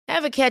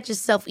Ever catch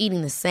yourself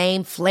eating the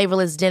same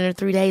flavorless dinner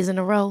 3 days in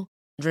a row?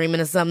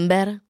 Dreaming of something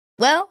better?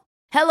 Well,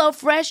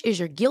 HelloFresh is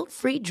your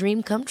guilt-free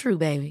dream come true,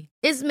 baby.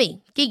 It's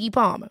me, Keke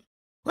Palmer.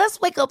 Let's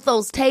wake up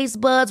those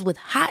taste buds with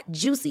hot,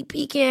 juicy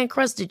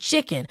pecan-crusted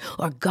chicken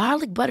or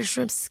garlic butter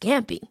shrimp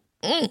scampi.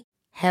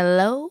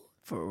 Hello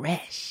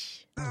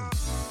Fresh.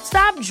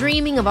 Stop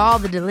dreaming of all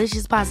the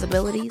delicious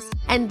possibilities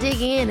and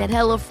dig in at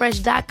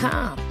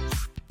HelloFresh.com.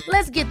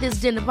 Let's get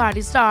this dinner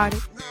party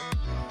started.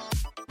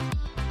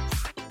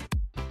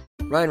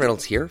 Ryan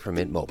Reynolds here from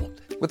Mint Mobile.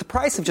 With the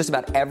price of just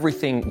about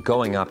everything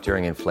going up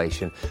during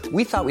inflation,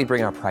 we thought we'd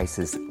bring our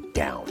prices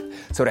down.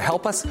 So to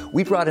help us,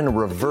 we brought in a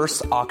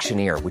reverse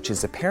auctioneer, which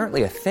is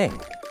apparently a thing.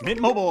 Mint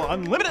Mobile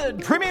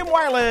Unlimited Premium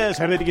Wireless.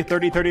 How to get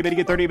 30, 30, bit to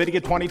get 30, bit to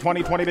get 20,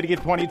 20, 20, bit to get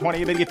 20,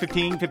 20, bit to get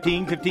 15,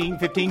 15, 15,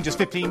 15, just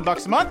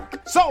 $15 a month?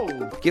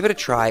 Sold! Give it a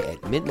try at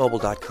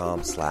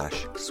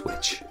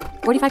mintmobile.com/switch.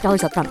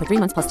 $45 up front for 3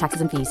 months plus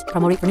taxes and fees.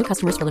 Promo rate for new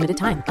customers for limited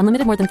time.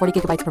 Unlimited more than 40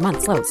 gigabytes per month.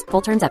 Slows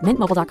full terms at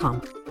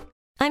mintmobile.com.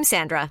 I'm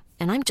Sandra,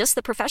 and I'm just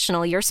the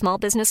professional your small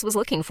business was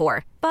looking for.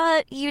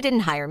 But you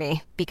didn't hire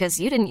me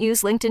because you didn't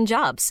use LinkedIn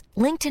Jobs.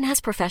 LinkedIn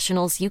has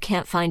professionals you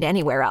can't find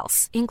anywhere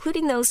else,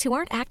 including those who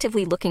aren't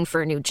actively looking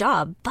for a new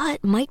job,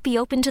 but might be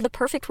open to the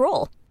perfect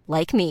role,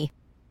 like me.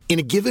 In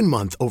a given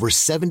month, over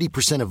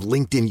 70% of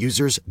LinkedIn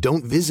users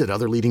don't visit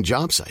other leading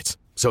job sites.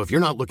 So if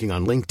you're not looking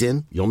on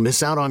LinkedIn, you'll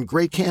miss out on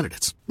great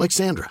candidates like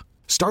Sandra.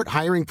 Start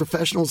hiring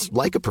professionals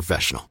like a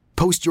professional.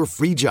 Post your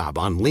free job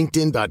on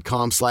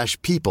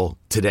linkedin.com/people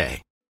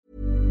today.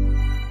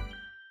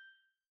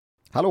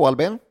 Hallå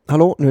Albin.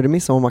 Hallå, nu är det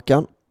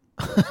midsommarmackan.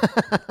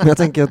 Men jag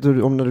tänker att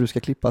om när du ska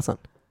klippa sen.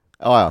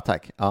 Ja,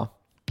 tack. Ja.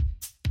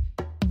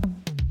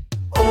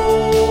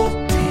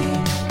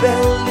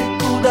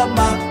 Väldigt goda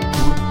mackor,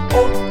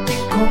 80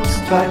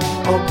 konstverk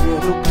av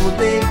bröd och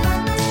pudding.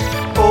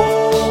 80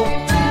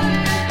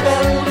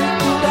 väldigt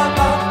goda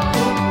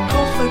mackor,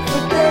 konstverk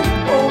för dig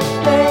och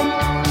mig.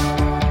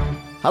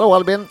 Hallå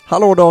Albin.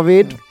 Hallå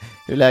David.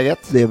 Hur är läget?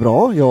 Det är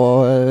bra,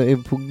 jag är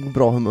på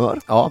bra humör.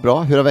 Ja,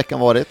 bra. Hur har veckan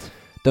varit?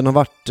 Den har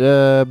varit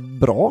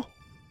bra.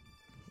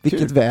 Vilket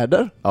Kul.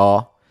 väder.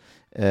 Ja,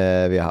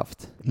 vi har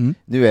haft.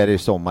 Nu är det ju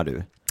sommar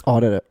du. Ja,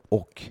 det är det.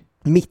 Och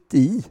mitt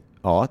i.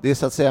 ja, det är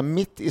så att säga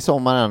mitt i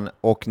sommaren.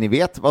 Och ni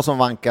vet vad som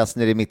vankas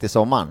när det är mitt i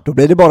sommaren. Då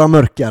blir det bara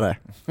mörkare.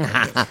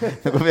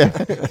 Då går vi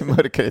till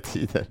mörkare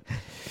tider.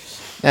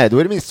 Nej, då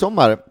är det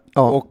midsommar.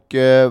 Ja. Och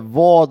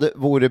vad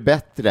vore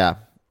bättre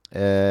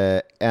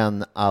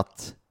än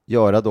att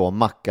göra då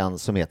mackan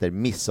som heter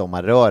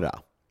midsommarröra.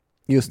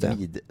 Just det.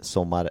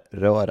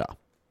 Midsommarröra.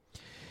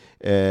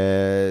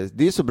 Det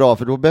är så bra,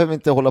 för då behöver vi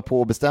inte hålla på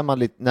och bestämma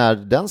lite när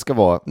den ska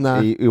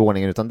vara i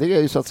ordningen, utan det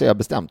är ju så att säga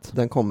bestämt.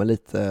 Den kommer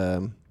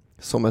lite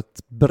som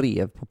ett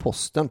brev på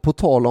posten. På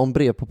tal om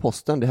brev på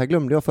posten, det här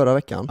glömde jag förra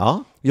veckan.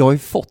 Ja. Jag har ju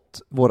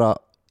fått våra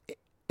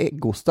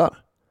äggostar.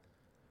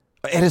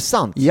 Är det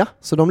sant? Ja,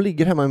 så de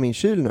ligger hemma i min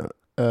kyl nu.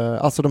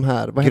 Alltså de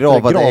här, vad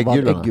Gravad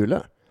heter det?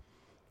 äggulor.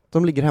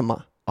 De ligger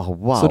hemma. Oh,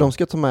 wow. Så de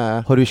ska ta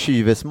med. Har du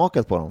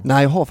kyvesmakat på dem?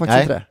 Nej, jag har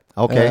faktiskt inte det.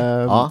 Okay.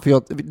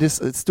 För det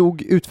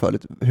stod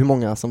utförligt hur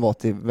många som var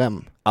till vem.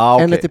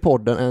 Okay. En är till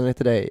podden, en är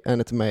till dig, en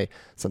är till mig.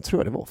 Sen tror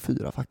jag det var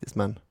 4 faktiskt,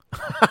 men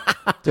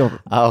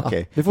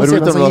okay. Vi får se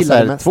vem som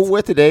gillar det mest. 2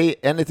 är till dig,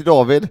 en är till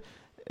David.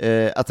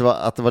 Att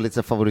det var lite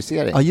så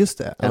favorisering. Ja, just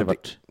det.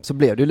 Så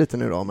blev det ju lite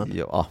nu då. Men...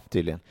 Ja,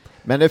 tydligen.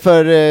 Men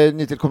för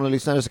nytillkomna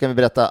lyssnare så kan vi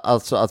berätta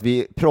alltså att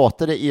vi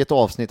pratade i ett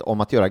avsnitt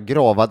om att göra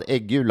gravad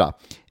äggula.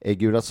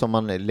 Äggula som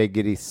man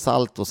lägger i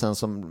salt och sen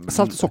som...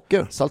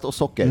 Salt och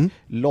socker.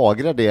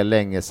 Lagrar det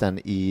länge sedan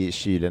i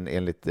kylen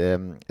enligt ett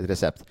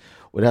recept.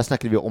 Och det här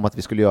snackade vi om att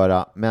vi skulle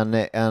göra.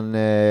 Men en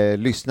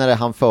lyssnare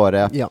han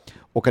före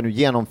och har nu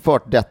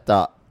genomfört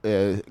detta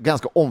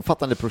ganska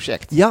omfattande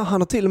projekt. Ja,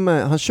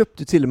 han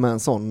köpte till och med en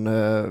sån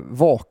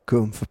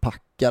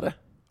vakuumförpackare.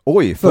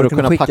 Oj, för att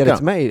kunna skicka det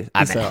till mig.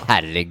 Nej, men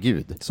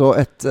herregud.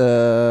 Så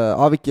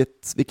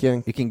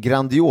vilken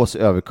grandios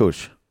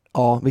överkurs.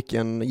 Ja,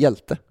 vilken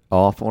hjälte.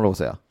 Ja, får man lov att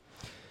säga.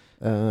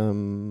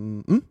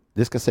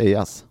 Det ska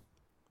sägas.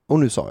 Och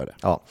nu sa jag det.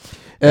 Ja.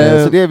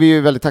 Så det är vi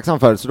ju väldigt tacksamma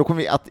för. Så då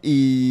kommer vi att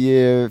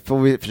får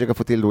vi försöka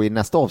få till då i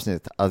nästa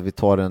avsnitt att vi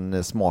tar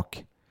en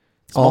smak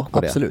på det.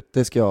 Absolut.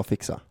 Det ska jag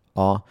fixa.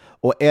 Ja.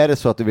 Och är det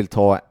så att du vill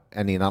ta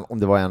en innan, om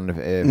det var en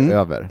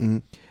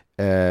över,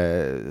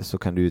 så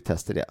kan du ju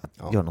testa det.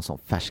 Gör någon sån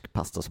färsk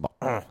pasta så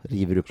bara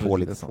river du på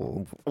lite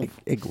sån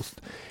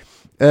äggost.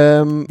 Det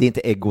är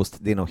inte äggost,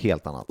 det är något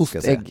helt annat.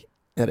 Ostägg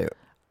är det ju.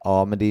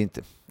 Ja, men det är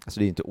inte, alltså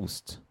det är inte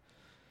ost.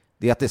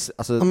 Det är att det,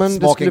 alltså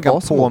smaken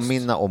kan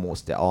påminna om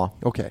ost. Ja.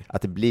 Okay.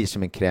 Att det blir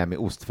som en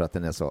krämig ost för att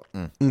den är så...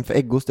 för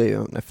äggost är ju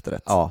en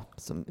efterrätt. Ja,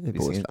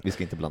 vi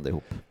ska inte blanda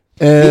ihop.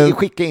 Vi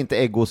skickar inte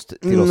äggost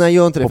till oss. Nej,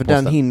 gör inte det, för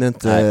den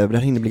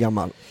hinner bli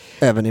gammal.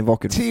 Även i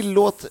vakuum.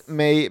 Tillåt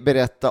mig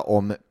berätta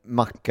om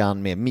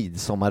mackan med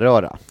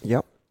midsommarröra.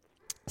 Ja.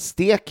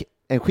 Stek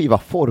en skiva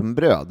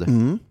formbröd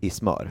i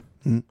smör.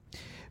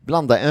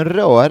 Blanda en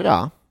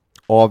röra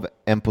av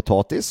en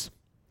potatis,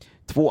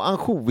 2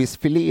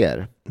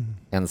 ansjovisfiléer,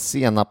 en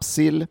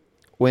senapssill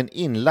och en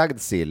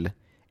inlagd sill,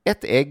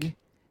 1 ägg,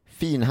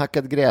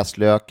 finhackad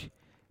gräslök,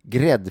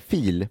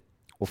 gräddfil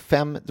och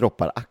 5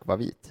 droppar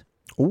akvavit.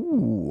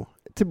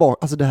 Tillbaka.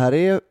 Alltså det här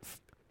är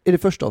det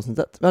första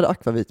avsnittet. Vi hade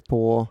akvavit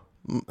på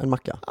en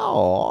macka.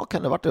 Ja,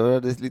 kan det ha varit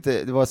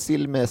det? Det var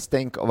sill med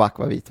stänk av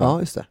akvavit, va? Ja,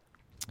 just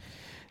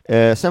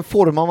det. Sen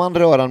formar man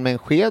röran med en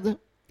sked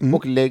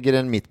och lägger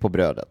den mitt på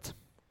brödet.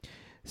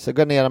 Så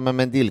garnerar man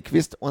med en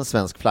dillkvist och en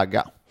svensk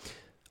flagga.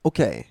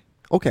 Okej.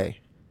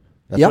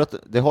 Jag tror att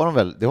det har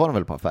de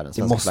väl på affären.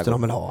 Det måste flaggor.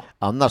 de väl ha.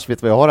 Annars, vet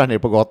du vad jag har här nere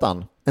på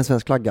gatan? En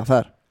svensk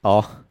flaggaffär.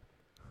 Ja.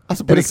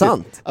 Alltså på Är det riktigt.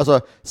 sant?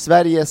 Alltså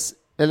Sveriges,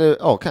 eller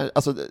ja,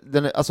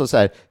 alltså så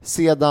här,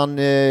 sedan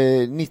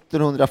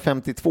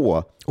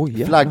 1952,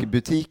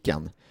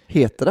 flaggbutiken.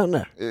 Heter den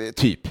det?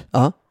 Typ.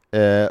 Ja.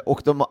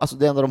 Och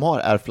det enda de har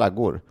är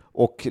flaggor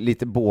och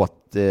lite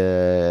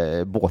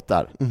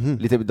båtar.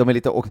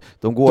 Och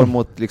de går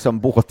mot liksom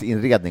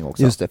båtinredning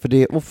också. Just det, för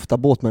det är ofta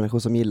båtmänniskor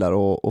som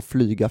gillar att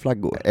flyga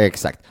flaggor.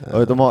 Exakt.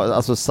 Och de har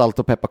alltså salt-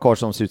 och pepparkar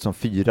som ser ut som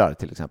fyrar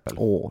till exempel.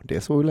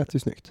 Det såg ju lätt ju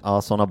snyggt.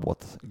 Ja, sådana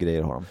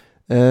båtgrejer har de.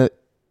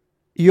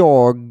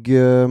 Jag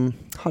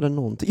hade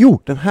någonting.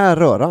 Jo, den här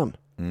röran.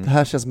 Det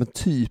här känns som en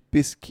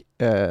typisk,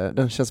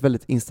 den känns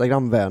väldigt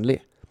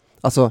Instagramvänlig.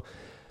 Alltså,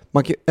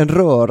 en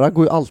röra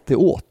går ju alltid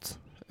åt.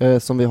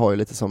 Som vi har ju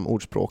lite som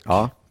ordspråk.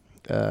 Ja.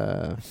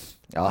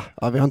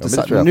 Vi har inte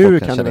sagt, nu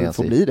kan det väl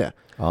få bli det.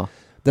 Ja.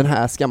 Den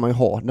här ska man ju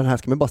ha. Den här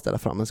ska man bara ställa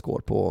fram en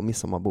skål på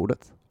midsommarbordet.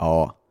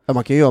 Ja.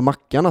 Man kan ju göra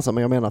mackan alltså,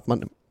 men jag menar att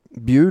man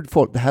bjud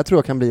folk. Det här tror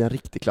jag kan bli en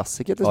riktig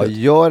klassiker till slut.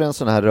 Gör en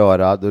sån här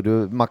röra då du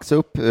maxar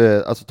upp,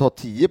 alltså ta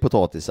 10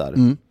 potatisar,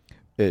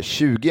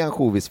 20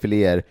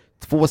 ansjovisfiléer,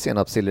 2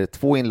 senapsiller,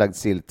 2 inlagd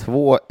sill,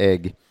 2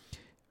 ägg,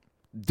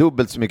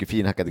 dubbelt så mycket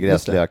finhackad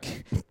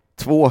gräslök,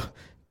 2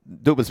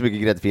 dubbelt så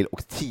mycket gräddfil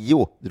och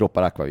 10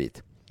 droppar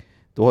akvavit.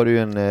 Då har du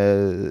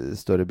en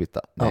större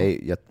bytta. Ja.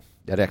 Nej,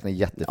 jag räknar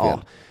jättefel.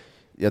 Ja.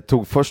 Jag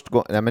tog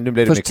men nu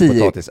blev det först mycket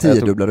potatis.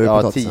 10 dubblar du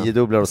potatis. 10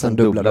 dubblar och sen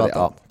dubblar.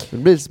 Ja. Det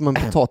blir som en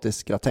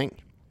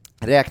potatisgratäng.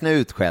 Räkna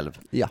ut själv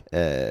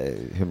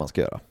hur man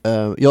ska göra.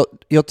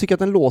 Jag tycker att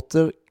den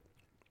låter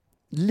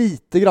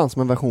lite grann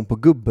som en version på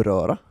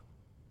gubbröra.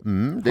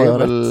 Det är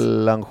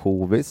väl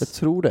ansjovis. Jag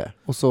tror det.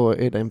 Och så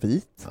är det en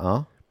vit.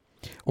 Ja.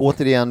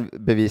 Återigen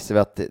bevisar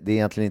vi att det är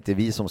egentligen inte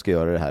vi som ska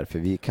göra det här, för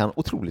vi kan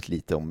otroligt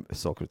lite om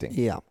saker och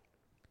ting. Ja.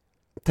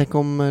 Tänk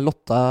om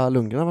Lotta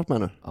Lundgren har varit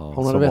med nu.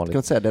 Hon hade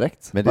kunnat säga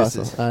direkt. Men det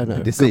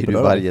säger du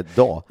varje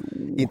dag.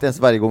 Inte ens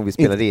varje gång vi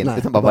spelar in,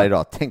 utan bara varje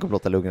dag. Tänk om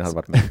Lotta Lundgren hade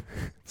varit med.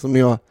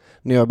 Som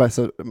när jag bara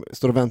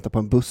står och väntar på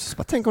en buss.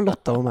 Tänk om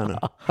Lotta var med nu.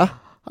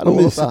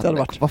 Hallå,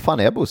 vad fan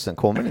är bussen?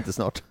 Kommer den inte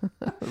snart?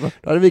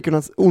 Då hade vi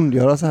kunnat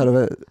ondgöra så här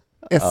över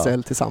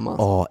SL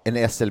tillsammans.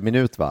 En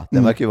SL-minut, va?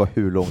 Den verkar ju vara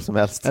hur lång som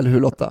helst. Eller hur,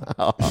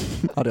 Lotta?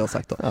 Hade jag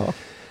sagt då.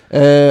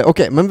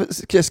 Okej, men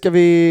ska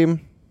vi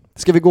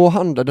gå och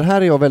handla? Den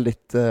här är jag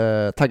väldigt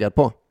taggad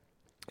på.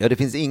 Ja, det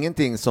finns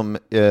ingenting som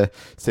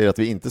säger att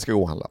vi inte ska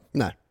gå och handla.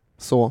 Nej,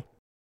 så.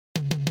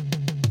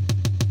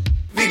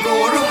 Vi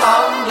går och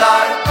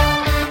handlar.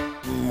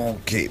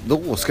 Okej,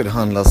 då ska det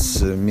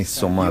handlas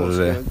midsommar. Jag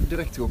ska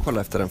direkt gå och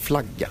kolla efter en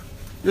flagga.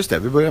 Just det,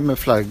 vi börjar med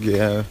flagg. Det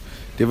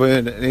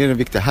är det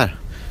viktiga här.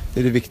 Det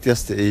är det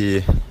viktigaste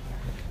i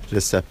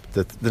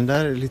receptet. Den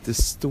där är lite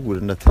stor,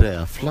 den där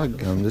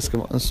träflaggan. Det ska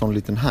vara en sån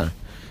liten här.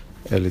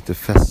 Lite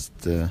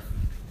fäst.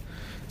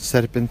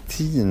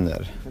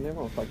 Serpentiner. Kan det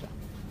vara en flagga?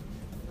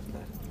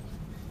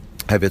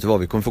 Nej, vet du vad?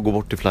 Vi kommer få gå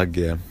bort till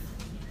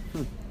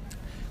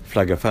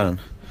flaggaffären.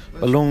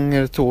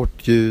 Ballonger,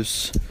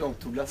 tårtljus.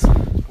 Långtoglas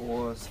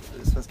på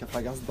svenska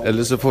flaggans dag.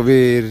 Eller så får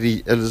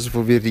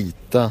vi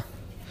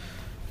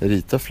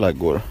rita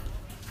flaggor.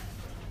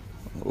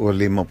 Och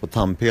limma på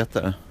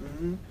tandpetare.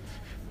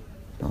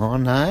 Ja,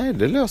 nej,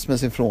 det löser med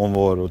sin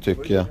frånvaro,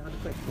 tycker jag.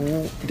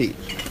 Och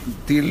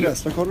dill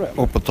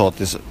och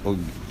potatis och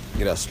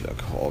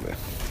gräslök har vi.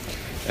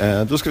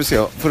 Då ska vi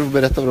se, får du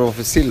berätta vad det var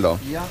för sill då?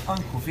 Ja,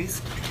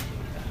 ansjovis.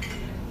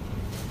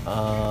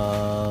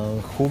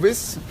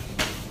 Ansjovis.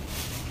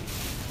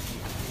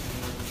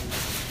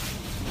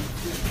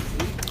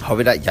 Har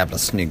vi där jävla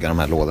snygga de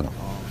här lådorna.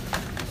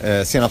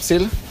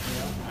 Senapssill.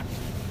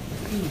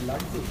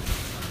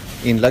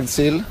 Inlagd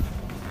sill.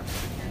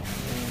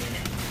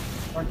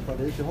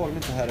 Akvavit, det har de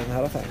inte här i den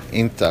här affären.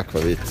 Inte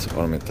akvavit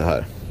har de inte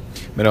här.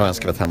 Men det har jag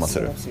skrivit hemma,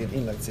 ser du.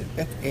 Inlagd sill.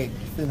 Ett ägg,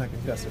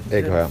 finhackad gräslök.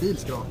 Ägg har jag.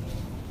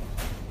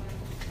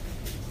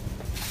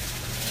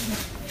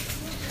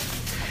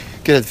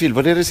 Gräddfil,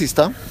 var det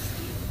sista?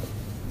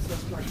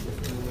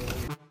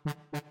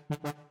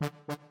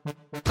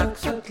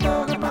 Dags att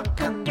laga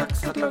mackan,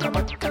 dags att laga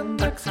mackan,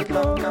 dags att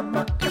laga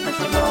mackan, dags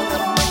att laga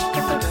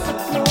mackan, dags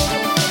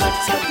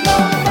att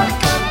laga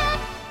mackan.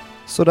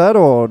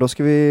 Sådär då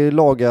ska vi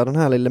laga den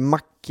här lilla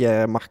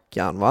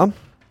mackan, va?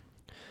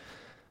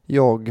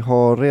 Jag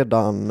har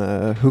redan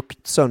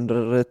huggit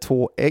sönder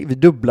 2 ägg. Vi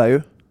dubblar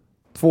ju.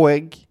 2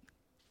 ägg.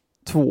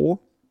 2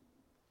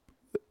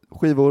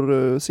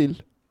 skivor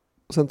sill.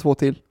 Och sen 2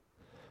 till.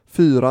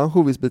 4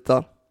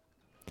 ansjovisbitar.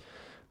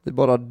 Vi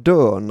bara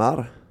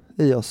dönar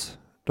i oss.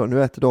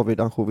 Nu äter David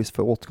ansjovis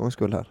för åtgångs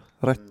skull här.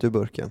 Rätt ur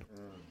burken.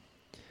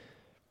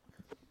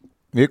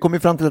 Vi kommer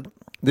fram till att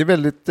det är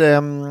väldigt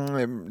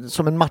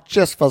som en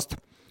matches fast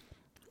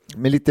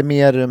med lite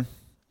mer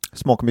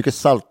smak, mycket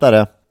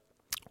saltare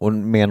och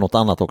med något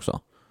annat också.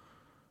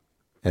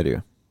 Är det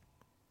ju.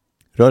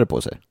 Rör det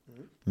på sig.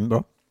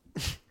 Bra.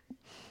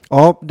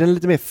 Ja, den är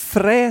lite mer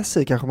fräs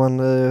i kanske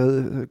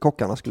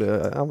kockarna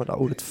skulle använda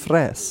ordet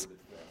fräs.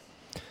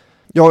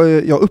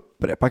 Jag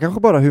upprepar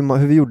kanske bara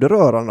hur vi gjorde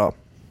röran då.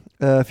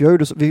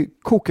 För vi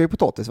kokade ju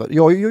potatis.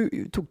 Jag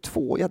tog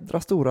 2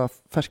 jädra stora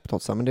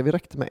färskpotatisar, men det vi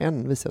räckte med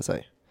en visade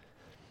sig.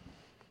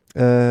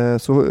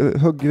 Så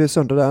högg vi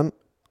sönder den.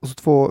 Och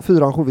så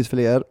 4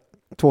 ansjovisfiléer,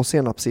 2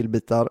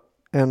 senapssillbitar,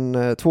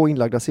 2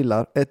 inlagda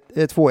sillar,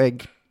 2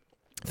 ägg,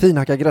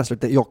 finhackad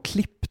gräslök. Jag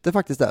klippte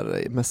faktiskt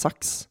där med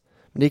sax.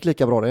 Men det gick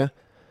lika bra det.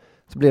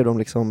 Så blev de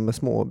liksom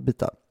små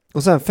bitar.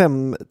 Och sen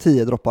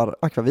 5-10 droppar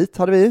akvavit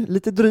hade vi.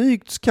 Lite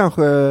drygt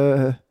kanske.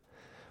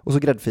 Och så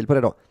gräddfil på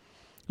det då.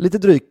 Lite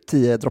drygt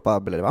 10 droppar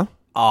blev det, va?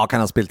 Ja, kan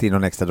ha spilt in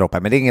någon extra droppe.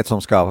 Men det är inget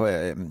som ska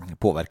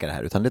påverka det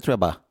här. Utan det tror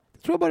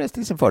jag bara är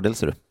till sin fördel,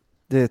 ser du.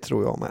 Det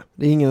tror jag med.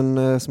 Det är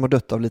ingen som har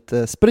dött av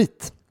lite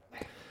sprit.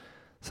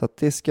 Så att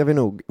det ska vi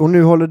nog. Och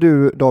nu håller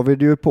du,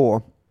 David, ju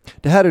på.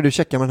 Det här är du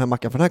checka med den här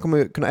mackan. För den här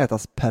kommer kunna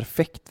ätas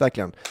perfekt,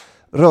 verkligen.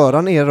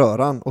 Röran är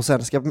röran. Och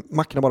sen ska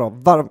mackorna bara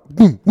varm.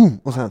 Boom, boom,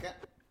 och sen.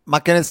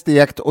 Mackan är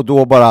stekt och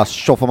då bara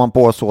tjoffar man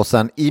på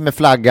såsen. I med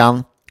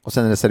flaggan. Och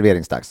sen är det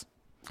serveringsdags.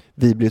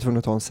 Vi blir tvungna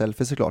att ta en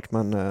selfie såklart.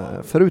 Men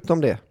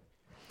förutom det.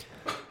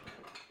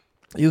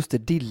 Just det,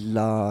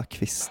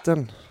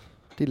 dillakvisten.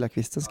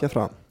 Dillakvisten ska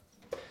fram.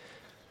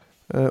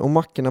 Och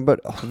mackorna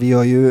vi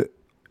gör ju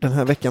den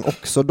här veckan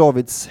också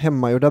Davids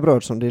hemmagjorda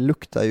bröd som det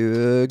luktar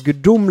ju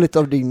gudomligt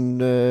av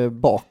din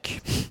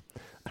bak.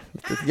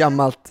 Ett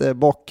gammalt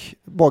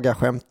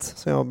bagarskämt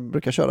som jag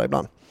brukar köra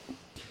ibland.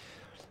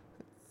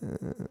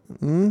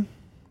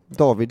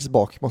 Davids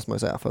bak måste man ju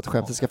säga för att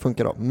skämtet ska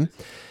funka då.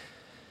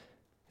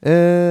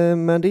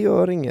 Men det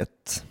gör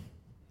inget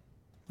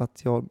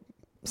att jag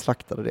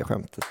slaktade det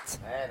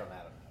skämtet.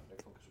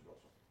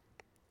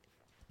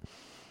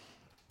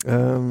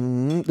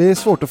 Det är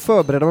svårt att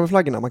förbereda med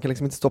flaggorna. Man kan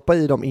liksom inte stoppa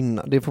i dem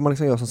innan. Det får man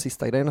liksom göra som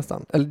sista grej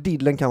nästan. Eller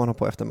dillen kan man ha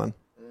på efter, men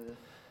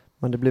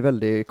det blir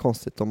väldigt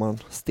konstigt om man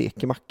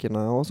steker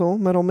mackorna och så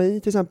med dem i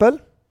till exempel.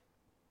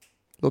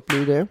 Låt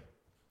bli det.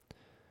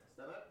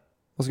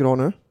 Vad ska du ha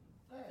nu?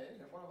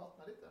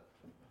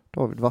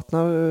 David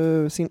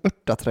vattnar sin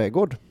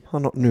örtaträdgård.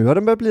 Nu har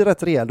den börjat bli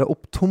rätt rejäl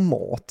och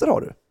tomater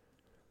har du.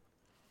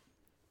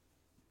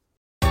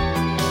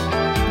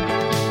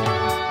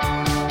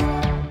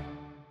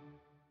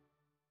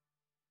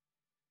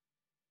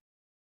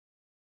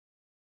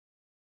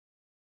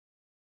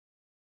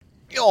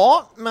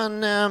 Ja, men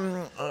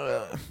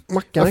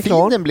mackan är fin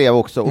klar. Den blev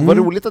också. Och vad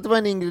roligt att det var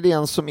en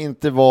ingrediens som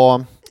inte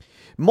var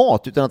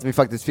mat utan att vi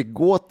faktiskt fick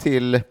gå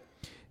till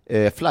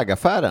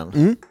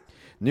flaggaffären.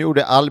 Nu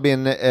gjorde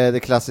Albin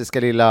det klassiska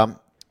lilla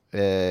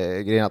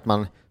grejen att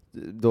man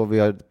då vi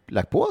har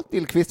lagt på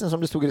dillkvisten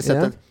som det stod i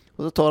receptet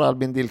och så tar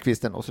Albin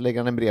dillkvisten och så lägger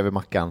han den bredvid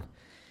mackan.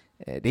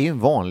 Det är ju en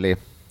vanlig.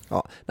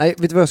 Ja. Nej,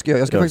 vet du vad jag ska göra?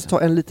 Jag ska faktiskt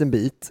ta en liten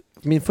bit.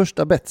 Min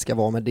första bett ska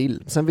vara med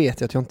dill. Sen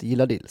vet jag att jag inte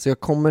gillar dill. Så jag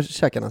kommer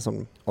käka den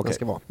som den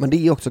ska vara. Men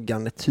det är också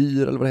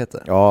garnityr eller vad det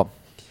heter. Ja.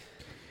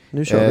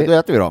 Nu kör vi. Då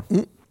äter vi då.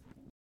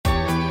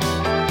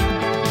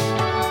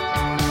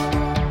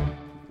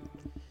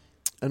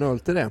 En öl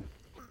till det.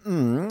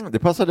 Det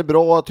passade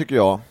bra tycker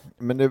jag.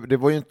 Men det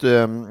var ju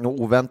inte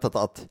oväntat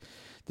att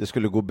det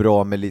skulle gå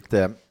bra med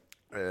lite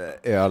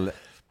öl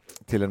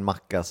till en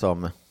macka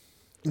som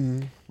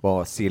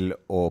var sill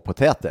och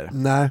potäter.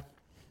 Nej,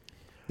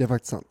 det är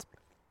faktiskt sant.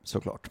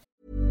 Såklart.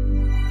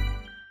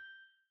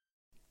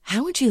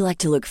 How would you like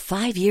to look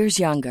 5 years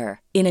younger?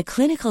 In a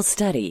clinical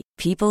study,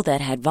 people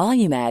that had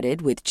volume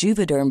added with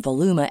Juvederm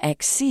Voluma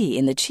XC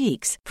in the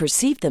cheeks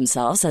perceived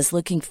themselves as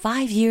looking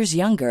 5 years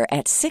younger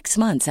at 6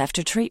 months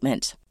after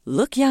treatment.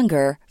 Look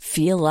younger,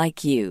 feel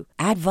like you.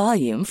 Add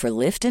volume for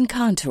lift and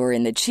contour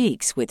in the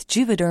cheeks with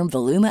Juvederm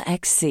Voluma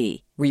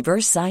XC.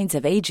 Reverse signs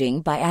of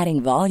aging by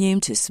adding volume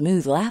to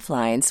smooth laugh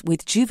lines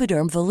with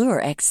Juvederm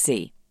Volure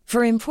XC.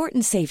 For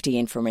important safety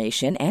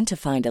information and to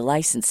find a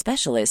licensed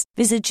specialist,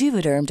 visit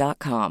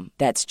Juvederm.com.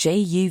 That's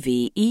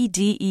JUVEDERM.com.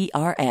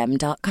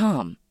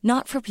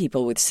 Not for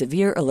people with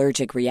severe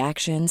allergic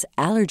reactions,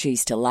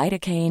 allergies to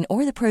lidocaine,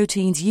 or the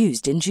proteins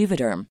used in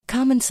Juvederm.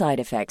 Common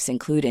side effects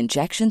include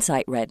injection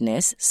site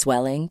redness,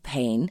 swelling,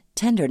 pain,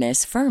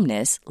 tenderness,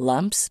 firmness,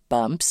 lumps,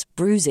 bumps,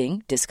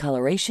 bruising,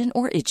 discoloration,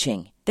 or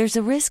itching. There's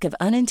a risk of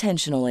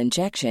unintentional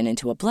injection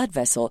into a blood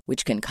vessel,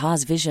 which can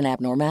cause vision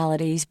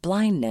abnormalities,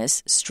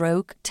 blindness,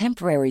 stroke,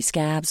 temporary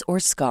scabs, or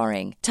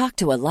scarring. Talk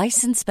to a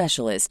licensed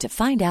specialist to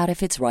find out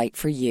if it's right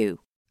for you.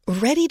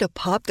 Ready to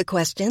pop the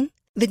question?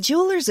 The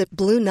jewelers at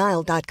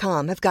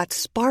BlueNile.com have got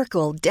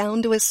sparkle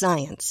down to a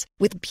science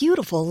with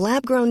beautiful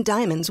lab-grown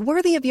diamonds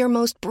worthy of your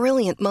most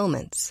brilliant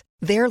moments.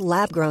 Their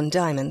lab-grown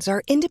diamonds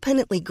are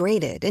independently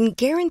graded and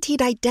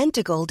guaranteed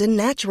identical to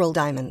natural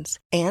diamonds,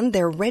 and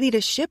they're ready to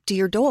ship to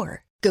your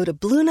door. Go to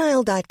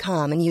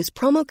BlueNile.com and use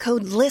promo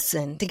code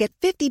LISTEN to get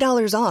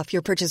 $50 off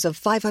your purchase of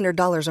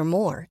 $500 or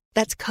more.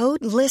 That's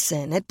code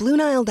LISTEN at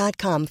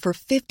BlueNile.com for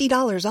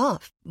 $50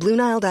 off.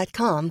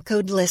 BlueNile.com,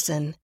 code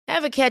LISTEN.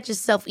 Ever catch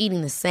yourself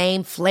eating the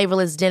same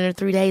flavorless dinner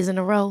 3 days in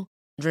a row?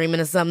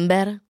 Dreaming of something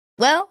better?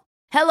 Well,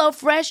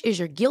 HelloFresh is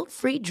your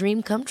guilt-free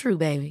dream come true,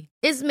 baby.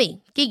 It's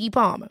me, Keke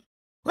Palmer.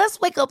 Let's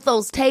wake up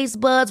those taste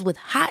buds with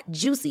hot,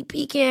 juicy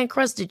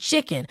pecan-crusted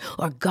chicken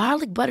or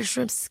garlic butter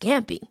shrimp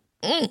scampi.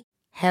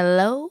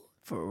 Hello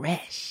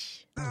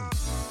Fresh.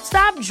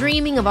 Stop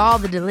dreaming of all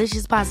the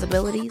delicious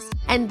possibilities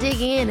and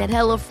dig in at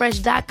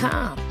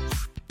HelloFresh.com.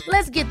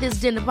 Let's get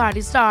this dinner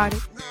party started.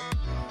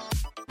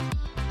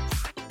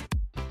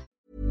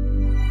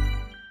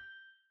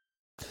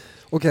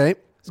 Okej.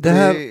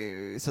 Ska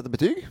vi sätta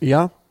betyg?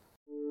 Ja.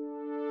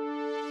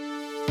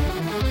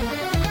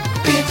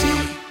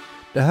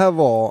 Det här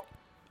var,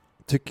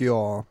 tycker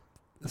jag,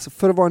 alltså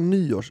för att vara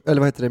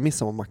en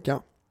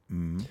midsommarmacka.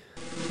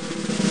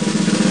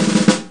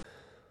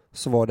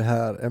 Så var det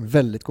här en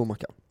väldigt god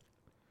macka.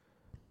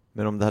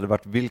 Men om det hade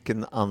varit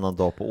vilken annan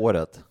dag på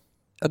året?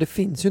 Ja, det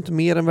finns ju inte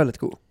mer än väldigt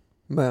god.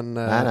 Men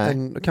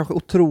nej. Kanske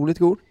otroligt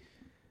god.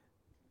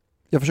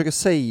 Jag försöker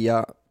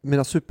säga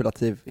mina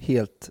superlativ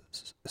helt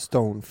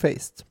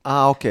stone-faced.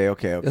 Okej.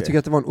 Jag tycker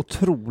att det var en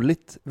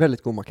otroligt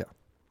väldigt god macka.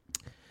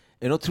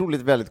 En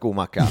otroligt väldigt god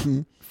macka.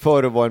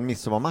 För att vara en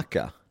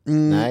midsommarmacka?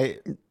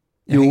 Nej.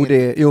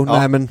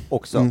 Nej men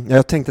också.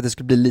 Jag tänkte att det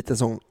skulle bli lite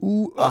sån.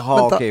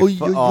 Okej.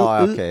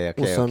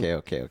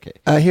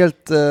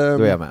 Helt. Då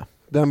är jag med.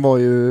 Den var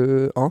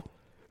ju. Ja.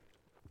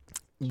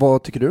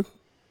 Vad tycker du?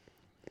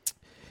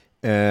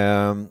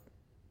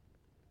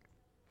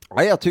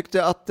 Jag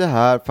tyckte att det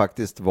här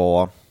faktiskt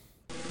var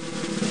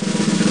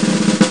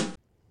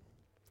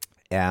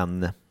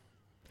en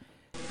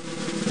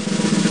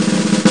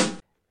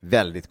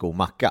väldigt god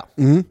macka.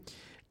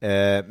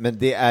 Men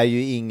det är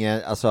ju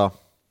ingen, alltså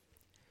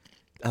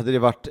hade det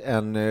varit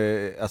en,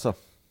 alltså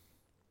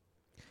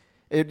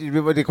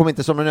det kom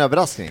inte som en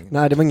överraskning.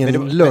 Nej, det var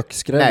ingen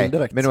lökskräll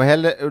direkt. Men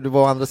det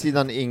var å andra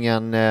sidan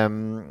ingen,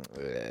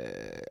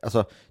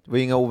 alltså det var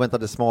inga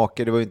oväntade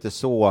smaker, det var ju inte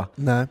så.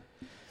 Nej.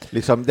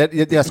 Liksom,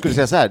 det jag skulle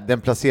säga så här,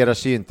 den placerar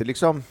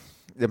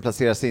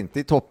sig inte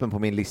i toppen på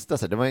min lista.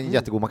 Så det var en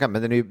jättegod macka,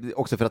 men den är ju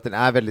också för att den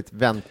är väldigt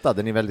väntad.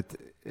 Den är väldigt,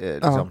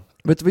 liksom.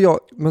 Vet du vad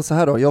men så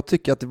här då, jag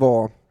tycker att det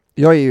var,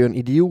 jag är ju en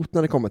idiot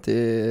när det kommer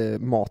till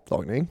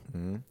matlagning.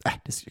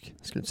 Det skulle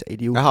inte säga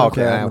idiot.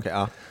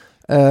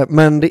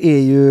 Men det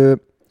är ju,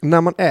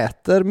 när man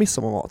äter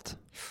midsommarmat,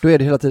 då är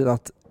det hela tiden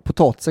att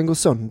potatisen går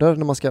sönder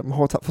när man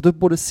har fått upp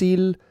både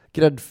sill,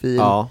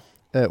 gräddfil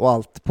och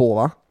allt på,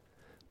 va?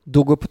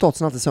 Då går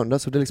potatisen alltid sönder,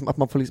 så det är liksom att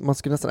man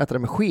ska nästan äta det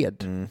med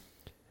sked.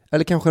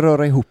 Eller kanske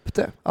röra ihop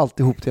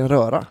alltihop till en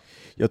röra.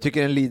 Jag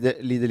tycker den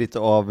lider lite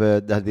av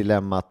det här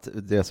dilemmat,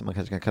 det som man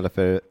kanske kan kalla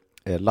för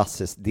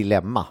Lasses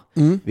dilemma.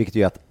 Vilket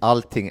är att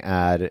allting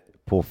är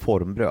på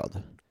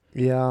formbröd.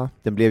 Ja.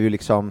 Den blev ju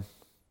liksom...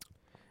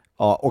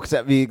 Ja, och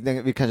så,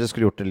 vi kanske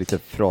skulle gjort det lite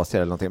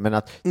frasigare eller någonting, men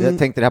att jag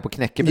tänkte det här på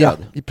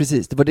knäckebröd. Ja,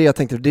 precis. Det var det jag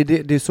tänkte.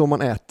 Det är så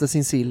man äter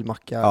sin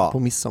sillmacka på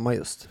midsommar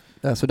just.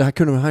 Så det här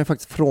kunde han ju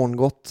faktiskt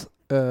frångått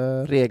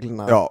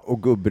reglerna. Ja,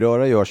 och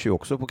gubbröra görs ju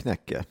också på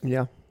knäcke.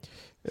 Ja.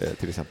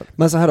 Till exempel.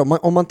 Men så här då,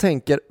 om man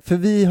tänker, för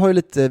vi har ju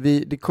lite, jag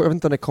vet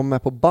inte om det kommer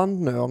med på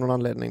band nu av någon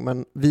anledning,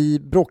 men vi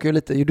bråkar ju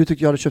lite. Du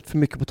tycker jag hade köpt för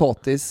mycket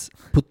potatis,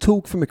 på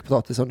tok för mycket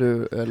potatis som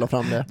du la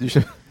fram det. Du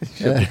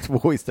köpte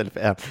 2 istället för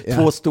 1.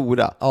 2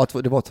 stora. Ja,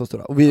 det var 2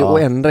 stora.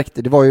 Och en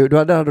räckte, det var ju,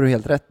 där hade du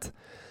helt rätt.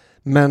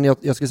 Men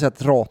jag skulle säga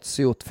att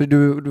ratiot, för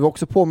du var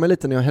också på mig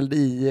lite när jag hällde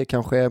i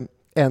kanske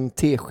en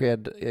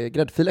tesked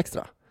gräddfil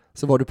extra.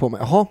 Så var du på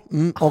mig,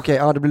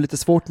 okej, det blir lite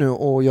svårt nu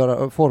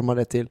att forma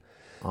det till.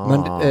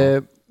 Men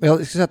jag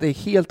skulle säga att det är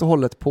helt och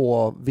hållet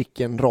på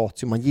vilken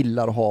ratio man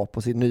gillar att ha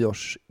på sin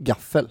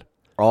nyårsgaffel.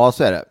 Ja,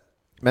 så är det.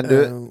 Men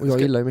och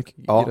jag gillar ju mycket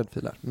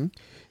gräddfiler.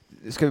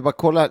 Ska vi bara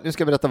kolla, nu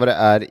ska vi berätta vad det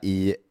är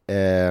i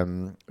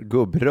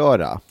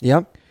gubbröra.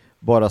 Ja.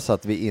 Bara så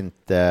att vi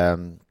inte...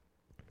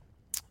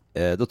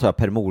 då tar jag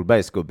Per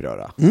Morbergs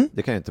gubbröra.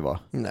 Det kan ju inte vara.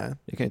 Nej.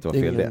 Det kan ju inte vara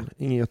fel det.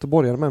 Ingen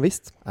göteborgare, men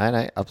visst.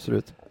 Nej,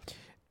 absolut.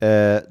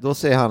 Då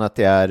säger han att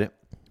det är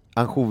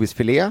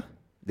ansjovisfilé.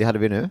 Det hade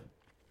vi nu.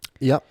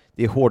 Ja.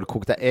 Det är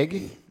hårdkokta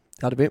ägg.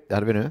 Det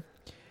hade vi nu.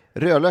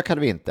 Rödlök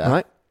hade vi inte.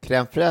 Nej.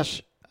 Crème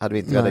fraîche hade vi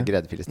inte. Vi hade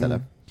gräddfil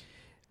istället.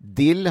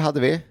 Dill hade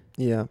vi.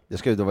 Yeah. Det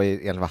skulle då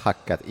vara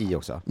hackat i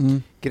också.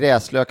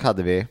 Gräslök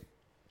hade vi.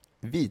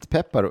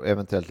 Vitpeppar och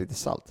eventuellt lite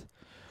salt.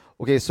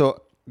 Okej, så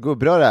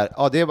gubbröra här.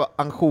 Ja, det var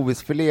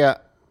ansjovisfilé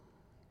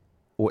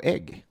och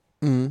ägg.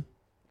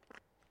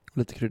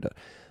 Lite kryddor.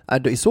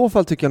 I så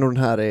fall tycker jag nog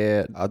den här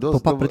är på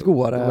pappret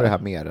godare. Då var det här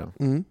mer.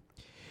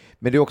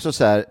 Men det är också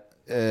så här...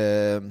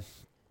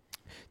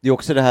 det är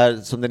också det här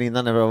som den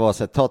innan när det var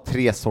så här, ta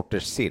 3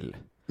 sorters sill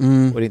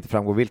och det inte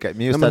framgår vilka.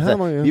 Men just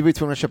vi var ju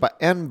tvungna att köpa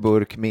en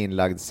burk med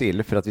inlagd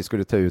sill för att vi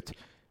skulle ta ut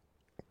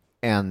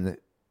en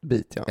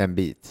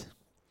bit.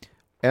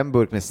 En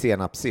burk med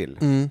senapssill.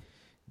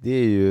 Det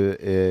är ju,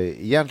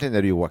 egentligen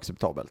är det ju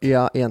oacceptabelt.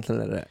 Ja,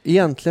 egentligen är det.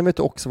 Egentligen vet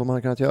du också vad man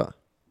har kunnat göra.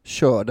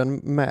 Kör den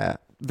med,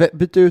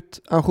 byt ut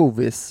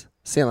ansjovis,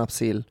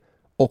 senapssill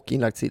och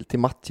inlagd sill till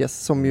matjes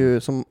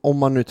som om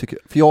man nu tycker,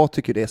 för jag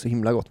tycker det är så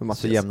himla gott med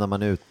matjes. Så jämnar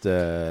man ut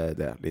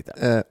det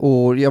lite.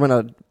 Och jag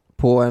menar,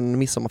 på en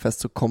midsommarfest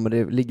så kommer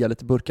det ligga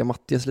lite burkar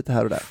matjes lite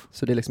här och där.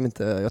 Så det är liksom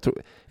inte, jag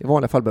tror, i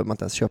vanliga fall behöver man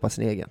inte ens köpa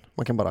sin egen.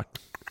 Man kan bara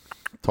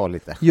ta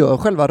lite. Gör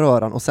själva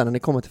röran och sen när ni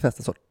kommer till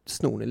festen så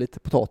snor ni lite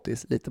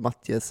potatis, lite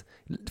matjes,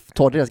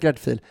 tar deras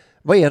gräddfil.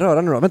 Vad är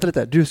röran nu då? Vänta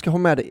lite, du ska ha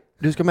med dig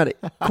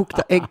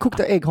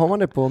kokta ägg har man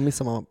det på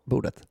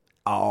midsommarbordet?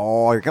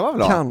 Ja, det kan man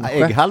väl ha.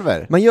 Kanske.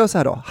 Ägghalvor. Man gör så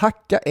här då,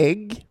 hacka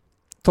ägg,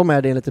 ta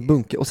med dig en liten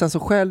bunke och sen så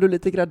skäl du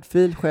lite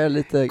gräddfil, skäl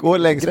lite gå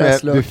längs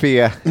gräslök. med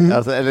buffé,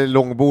 alltså, eller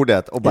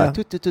långbordet och bara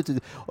tut.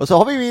 Och så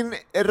har vi min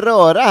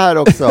röra här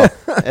också.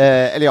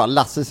 Eller ja,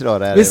 Lasses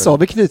röra. Vi sa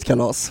vi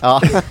knytkalas.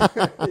 Ja.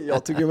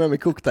 Jag tog med mig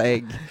kokta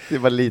ägg. Det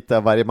var lite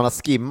av varje, man har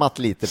skimmat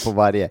lite på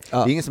varje. Det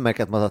är ingen som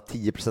märker att man har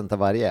 10% av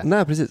varje.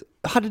 Nej, precis.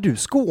 Hade du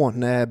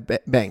Skåne,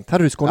 Bengt?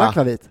 Hade du Skåne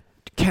akvavit?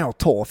 Kan jag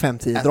ta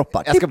 5-10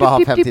 droppar? Jag ska bara ha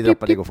 5-10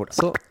 droppar, det går fort.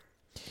 Så.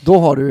 Då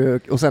har du,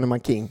 och sen är man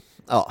king.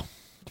 Ja.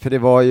 För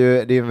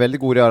det är en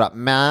väldigt god röra,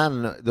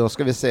 men då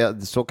ska vi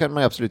säga, så kan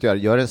man absolut göra.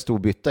 Gör en stor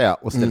bytta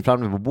och ställ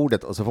fram det på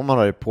bordet och så får man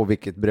ha det på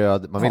vilket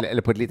bröd man vill,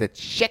 eller på ett litet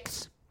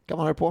kex kan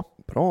man ha det på.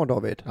 Bra,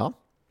 David. Ja.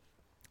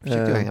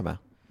 Försökte hänga med.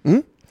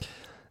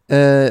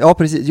 Ja,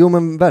 precis. Jo,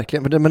 men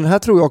verkligen. Men den här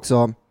tror jag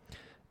också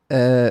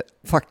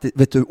faktiskt,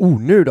 vet du,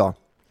 nu då,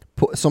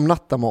 som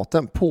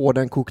nattamaten på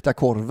den kokta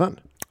korven.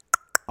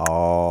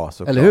 Ja,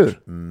 såklart. Eller hur?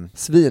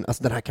 Svin,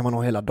 alltså den här kan man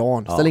ha hela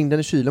dagen. Ställ in den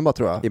i kylen bara,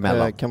 tror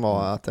jag. Kan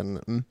vara att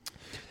den...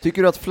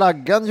 Tycker du att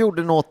flaggan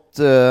gjorde något?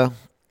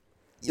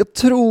 Jag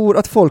tror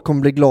att folk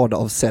kommer bli glada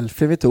av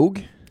selfie vi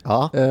tog.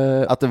 Ja,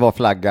 att det var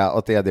flagga och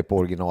att det är det på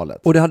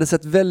originalet. Och det hade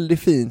sett väldigt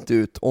fint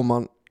ut om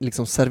man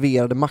liksom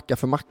serverade macka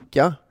för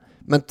macka.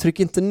 Men tryck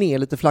inte ner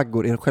lite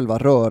flaggor i själva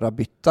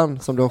rörabyttan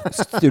som du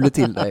har stulit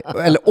till dig.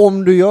 Eller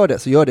om du gör det,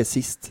 så gör det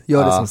sist.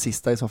 Gör det som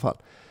sista i så fall.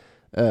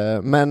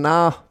 Men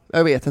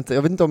jag vet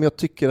inte om jag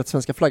tycker att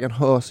svenska flaggan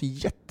hör så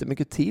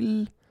jättemycket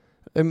till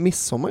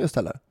midsommar just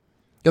heller.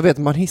 Jag vet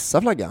att man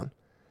hissar flaggan.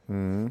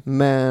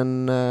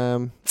 Men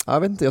jag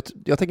vet inte,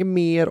 jag tänker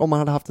mer om man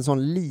hade haft en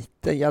sån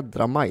liten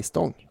jädra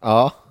majstång.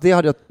 Ja. Det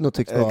hade jag nog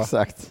tyckt var...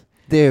 Exakt.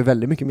 Det är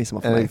väldigt mycket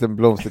midsommar för mig. En liten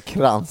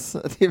blomsterkrans.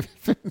 Det är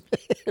för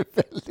mig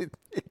väldigt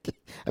mycket.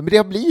 Ja, men det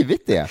har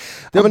blivit det.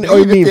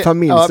 I min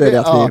familj så är det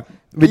att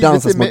vi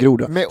dansar små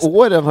grodor. Med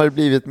åren har det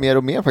blivit mer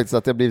och mer faktiskt,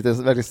 att det har blivit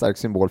en väldigt stark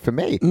symbol för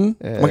mig.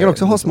 Man kan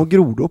också ha små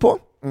grodor på.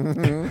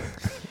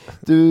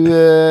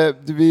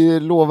 Vi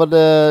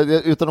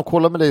lovade, utan att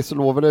kolla med dig så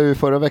lovade jag ju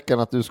förra veckan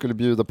att du skulle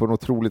bjuda på en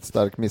otroligt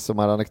stark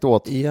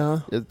midsommaranekdot.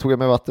 Ja. Tog jag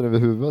med vatten över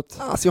huvudet?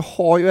 Alltså jag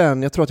har ju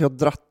jag tror att jag har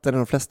dratt den i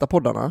de flesta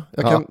poddarna.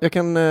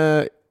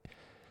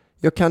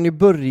 Jag kan ju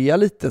börja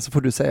lite så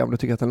får du säga om du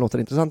tycker att den låter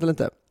intressant eller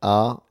inte.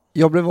 Ja.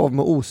 Jag blev av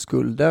med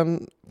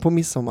oskulden på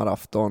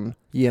midsommarafton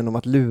genom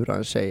att lura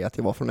en tjej att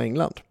jag var från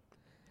England.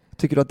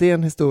 Tycker du att det är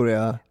en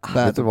historia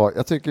värd? Vet du vad?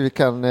 Jag tycker vi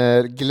kan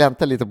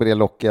glänta lite på det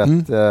locket,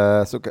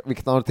 så vi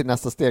kan ha det till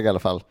nästa steg i alla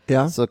fall.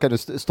 Ja. Så kan du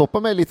stoppa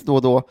mig lite då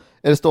och då,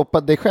 eller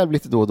stoppa dig själv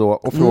lite då och då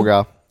och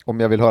fråga om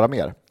jag vill höra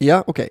mer.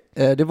 Ja, okej.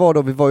 Det var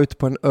då vi var ute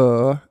på en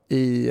ö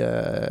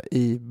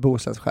i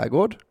Bohusläns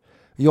skärgård.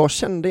 Jag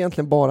kände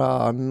egentligen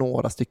bara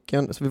några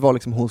stycken, så vi var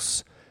liksom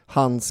hos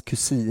hans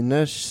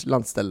kusiners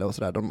landställe och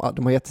sådär.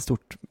 De har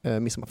jättestort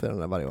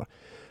midsommarfirande varje år.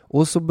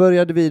 Och så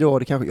började vi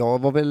då,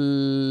 jag var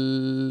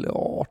väl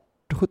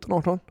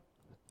 17-18.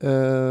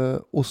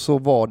 Och så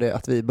var det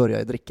att vi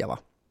började dricka, va?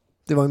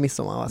 Det var ju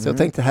midsommar, va? Så jag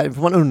tänkte, här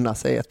får man unna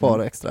sig ett par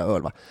extra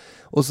öl, va?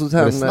 Och så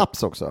var det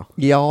snaps också?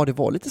 Ja, det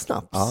var lite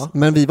snaps. Ja.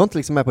 Men vi var inte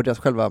liksom med på deras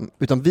själva,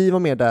 utan vi var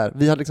med där.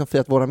 Vi hade liksom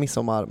firat våra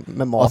midsommar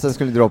med mat. Och sen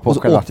skulle vi dra på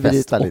själva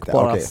festa lite.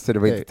 Okej, så det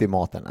var inte till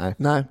maten?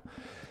 Nej.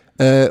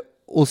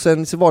 Och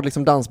sen så var det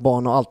liksom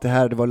dansbana och allt det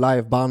här. Det var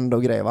liveband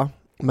och grejer, va?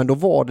 Men då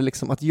var det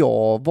liksom att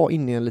jag var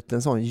inne i en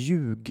liten sån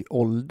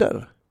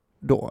ljugålder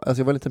då.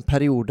 Alltså jag var en liten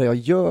period där jag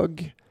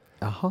ljög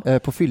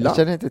på fylla. Jag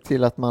känner inte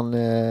till att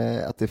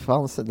att det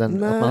fanns att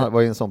man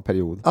var i en sån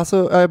period.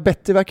 Alltså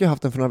Betty verkar ju ha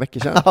haft den för några veckor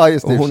sedan. Ja,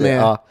 just det. Och hon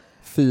är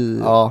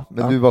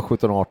men du var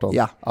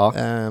 17-18. Ja.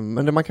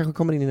 Men man kanske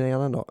kommer in i det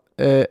igen ändå.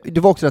 Det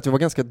var också att jag var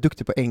ganska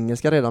duktig på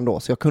engelska redan då,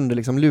 så jag kunde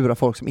liksom lura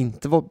folk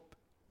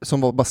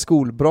som var bara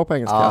skolbra på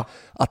engelska,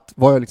 att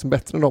var jag liksom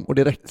bättre än dem, och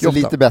det räcker så ofta.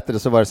 Lite bättre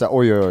så var det så här,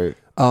 oj.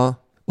 Ja,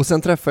 och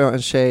sen träffade jag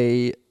en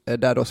tjej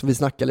där då, så vi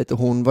snackade lite,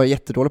 hon var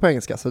jättedålig på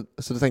engelska, så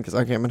då tänkte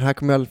jag, okej, men här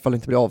kommer jag i alla fall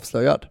inte bli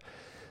avslöjad.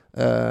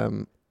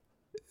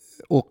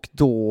 Och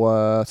då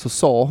så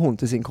sa hon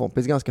till sin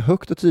kompis ganska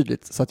högt och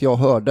tydligt, så att jag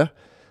hörde,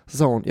 så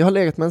sa hon, jag har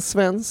legat med en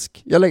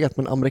svensk, jag har legat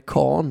med en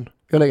amerikan,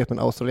 jag har legat med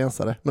en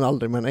australiensare, men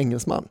aldrig med en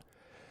engelsman.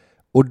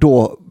 Och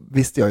då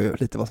visste jag ju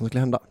lite vad som skulle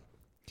hända.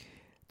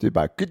 Du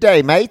bara, good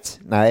day mate.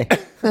 Nej.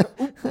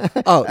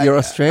 Oh, you're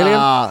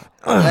Australian?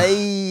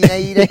 Nej.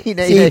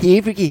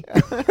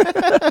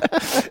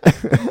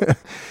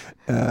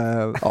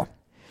 Ja.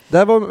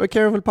 Där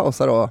kan jag väl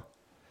pausa då.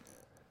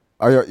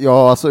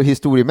 Ja, alltså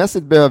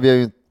historiemässigt behöver jag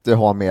ju inte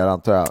ha mer,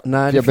 antar jag.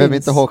 Nej, jag behöver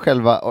inte ha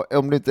själva,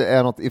 om det inte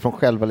är något ifrån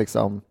själva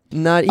liksom,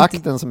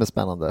 akten som är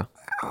spännande.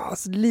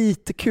 Alltså,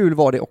 lite kul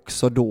var det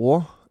också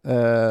då.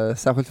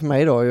 Särskilt för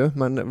mig då ju,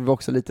 men det var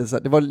också lite,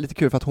 det var lite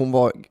kul för att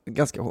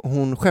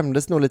hon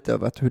skämdes nog lite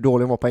över hur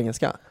dålig hon var på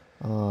engelska.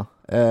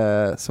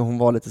 Så hon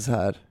var lite så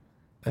här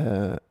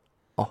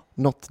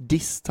not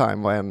this time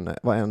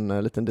var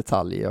en liten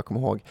detalj jag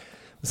kommer ihåg.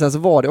 Och sen så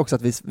var det också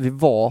att vi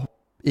var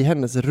i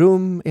hennes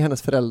rum, i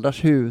hennes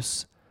föräldrars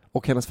hus,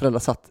 och hennes föräldrar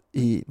satt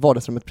i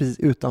vardagsrummet precis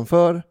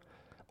utanför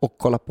och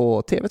kollade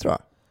på tv, tror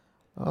jag.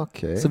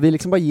 Okay. Så vi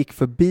liksom bara gick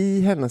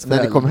förbi hennes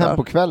föräldrar. När ni kom hem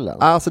på kvällen?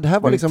 Alltså det här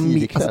var liksom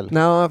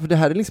nej, för det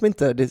här är liksom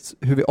inte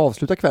hur vi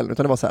avslutar kvällen,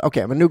 utan det var så här,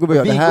 okej, men nu går vi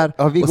göra det här.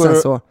 Ja,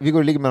 vi går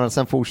och ligger med varandra,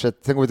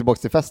 sen går vi tillbaka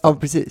till festen. Ja,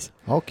 precis.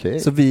 Okay.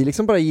 Så vi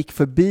liksom bara gick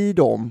förbi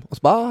dem och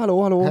så bara,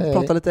 hallå,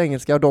 pratade lite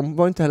engelska, och de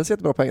var inte heller så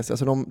jättebra på engelska,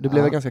 så det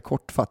blev ganska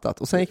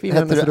kortfattat. Och sen gick vi in i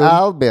hennes rum. Hette du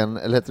Albin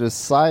eller hette du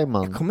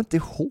Simon? Jag kommer inte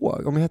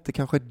ihåg om jag hette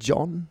kanske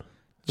John.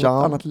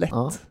 Något annat lätt.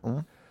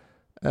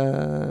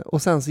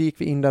 Och sen så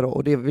gick vi in där då,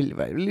 och det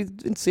var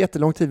inte så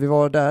jättelång tid vi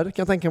var där, kan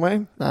jag tänka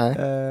mig. Nej.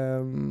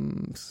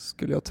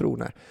 Skulle jag tro,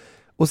 nej.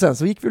 Och sen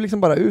så gick vi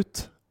liksom bara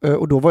ut,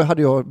 och då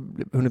hade jag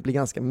hunnit bli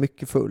ganska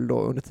mycket full då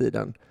under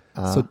tiden.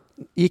 Så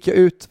gick jag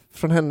ut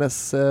från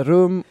hennes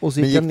rum, och så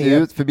gick jag ner. Du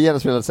ut förbi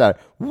hennes rum så här,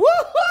 woho!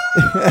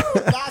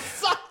 Jag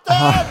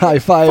satt den! High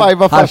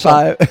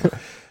five!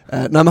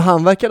 Nej, men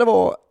han verkade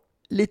vara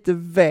lite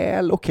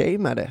väl okej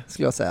med det,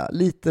 skulle jag säga.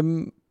 Lite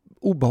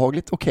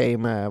obehagligt okej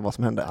med vad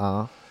som hände.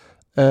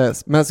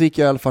 Men så gick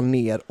jag i alla fall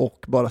ner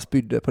och bara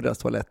spydde på deras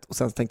toalett, och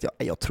sen så tänkte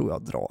jag tror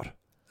jag drar.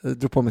 Jag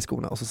drog på mig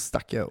skorna och så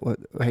stack jag och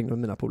hängde med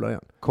mina polare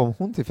igen. Kom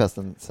hon till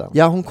festen sen?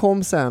 Ja, hon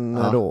kom sen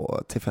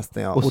då till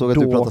festen. Ja. Och såg att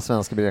du pratade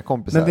svenska med dina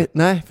kompisar?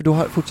 Nej, för då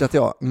fortsatte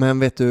jag. Men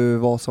vet du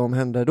vad som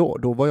hände då?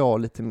 Då var jag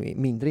lite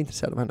mindre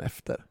intresserad av henne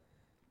efter.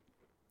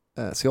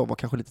 Så jag var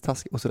kanske lite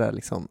taskig och sådär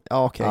liksom.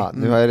 Ja, okej.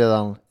 Nu har jag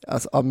redan...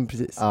 Alltså, ja, men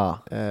precis.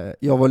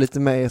 Jag var lite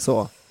med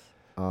så...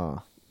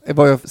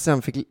 Vad jag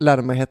sen fick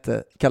lära mig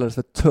kallades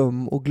för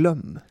töm och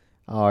glöm.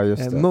 Ja,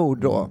 just det.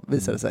 Mode då,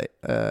 visade sig.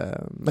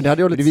 Men det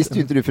hade jag lite... Det visste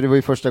ju inte du, för det var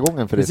ju första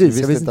gången för precis, det.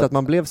 Precis, jag visste inte att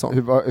man blev sån.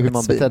 Hur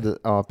man betedde.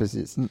 Ja,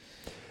 precis.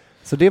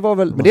 Så det var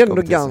väl... Men det är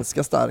ändå en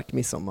ganska stark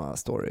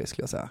midsommar-story,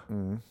 skulle jag säga.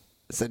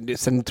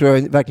 Sen tror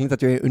jag verkligen inte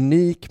att jag är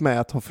unik med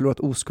att ha förlorat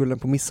oskulden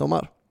på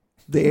midsommar.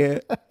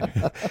 Det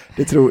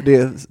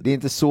är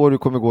inte så du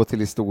kommer gå till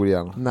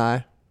historien.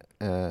 Nej,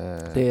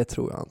 det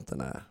tror jag inte.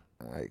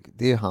 Nej.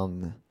 Det är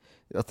han...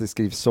 Att det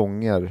skrivs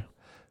sånger.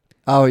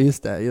 Ja,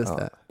 just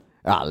det.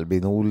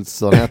 Albin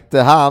Olsson hette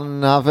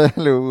han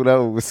förlorade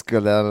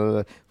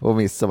oskulden på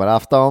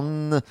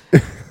midsommarafton.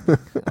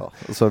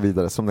 Och så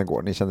vidare som den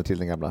går. Ni känner till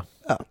den gamla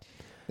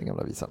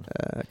visan.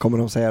 Kommer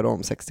de säga det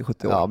om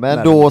 60-70 år? Ja,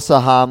 men då sa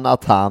han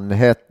att han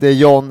hette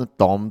John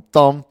Tom.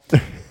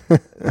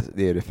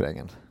 Det är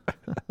refrängen.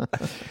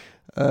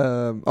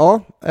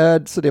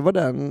 Så det var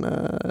den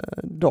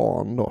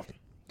dagen då.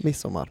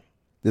 Midsommar.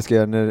 Det ska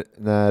jag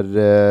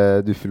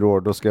när du fyller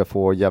år, då ska jag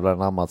få jävla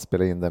namn att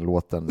spela in den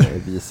låten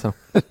visa.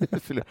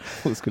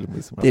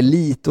 Det är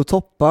lite att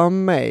toppa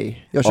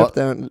mig. Jag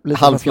köpte en liten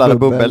halvflalla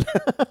bubbel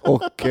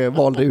och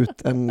valde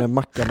ut en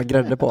macka med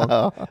grädde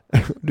på.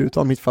 Du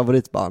tar mitt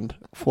favoritband,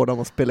 får dem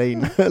att spela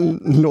in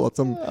en låt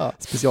som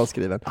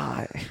specialskriven.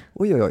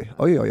 Oj.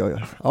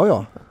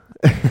 Ja.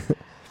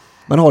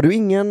 Men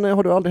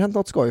har du aldrig hänt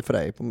något skoj för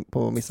dig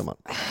på midsommar?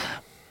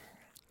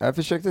 Jag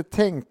försökte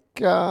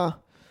tänka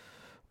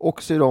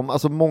också i dem,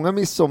 alltså många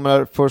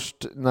midsommar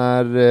först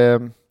när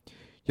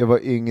jag var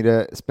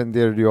yngre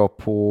spenderade jag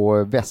på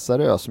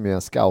Vässarö som är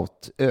en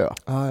scoutö.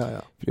 För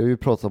jag har ju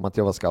pratat om att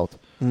jag var scout.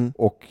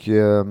 Och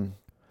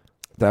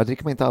där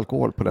dricker man inte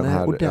alkohol på den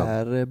här. Och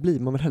där blir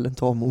man väl heller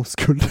inte av med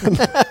oskulden.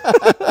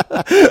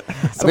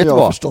 Vet du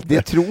vad?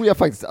 Det tror jag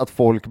faktiskt att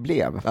folk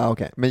blev.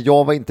 Men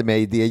jag var inte med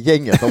i det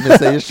gänget, om jag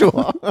säger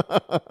så.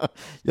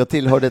 Jag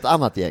tillhörde ett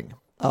annat gäng.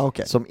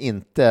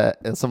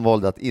 Som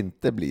valde att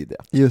inte bli det.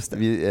 Just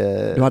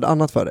det. Du hade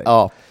annat för dig.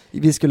 Ja.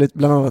 Vi skulle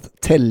bland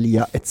annat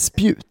tälja ett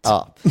spjut.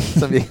 Ja,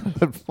 som vi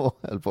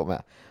höll på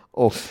med.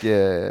 Och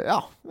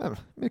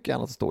mycket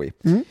annat att stå i.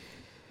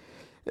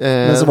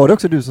 Men så var det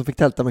också du som fick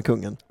tälta med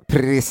kungen.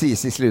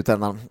 Precis, i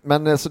slutändan.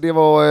 Men så det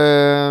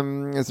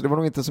var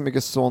nog inte så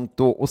mycket sånt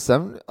då. Och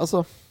sen,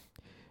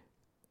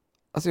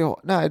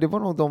 det var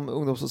nog de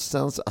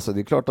ungdomsåren. Alltså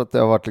det är klart att det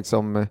har varit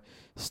liksom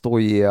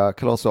stojiga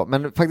kalas.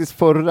 Men faktiskt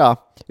jag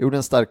gjorde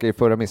en starkare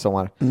förra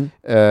midsommar.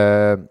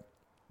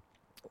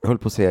 Jag höll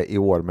på att säga i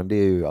år, men det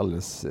är ju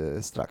alldeles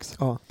strax.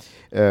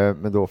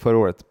 Men då förra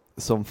året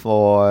som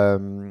var,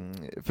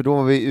 för då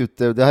var vi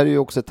ute, det här är ju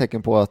också ett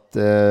tecken på att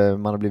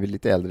man har blivit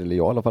lite äldre, eller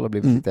jag i alla fall har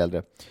blivit lite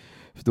äldre.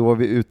 För då var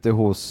vi ute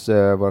hos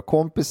våra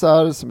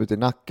kompisar som är ute i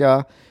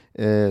Nacka,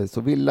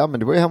 så villa, men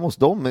det var ju hemma hos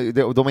dem.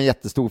 De har en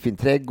jättestor fin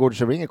trädgård,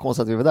 så det var inget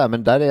konstigt att vi var där,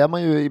 men där är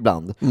man ju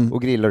ibland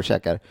och grillar och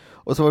käkar.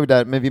 Och så var vi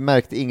där, men vi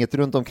märkte inget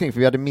runt omkring, för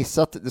vi hade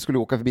missat, det skulle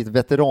åka förbi ett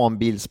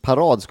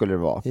veteranbilsparad skulle det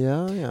vara.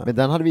 Ja. Men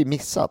den hade vi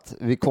missat.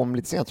 Vi kom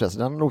lite sent, så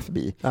den låg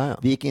förbi.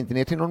 Vi gick inte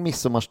ner till någon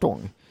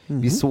midsommarstång.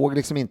 Vi såg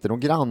liksom inte någon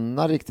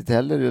grannar riktigt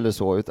heller eller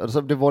så.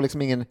 Alltså, det var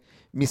liksom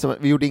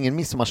vi gjorde ingen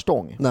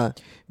midsommarstång. Nej.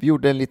 Vi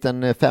gjorde en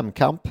liten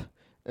femkamp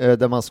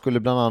där man skulle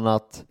bland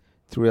annat,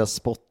 tror jag,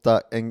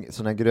 spotta en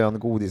sån här grön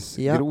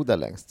godisgroda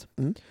längst.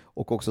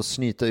 Och också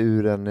snyta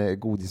ur en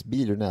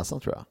godisbil ur näsan,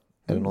 tror jag.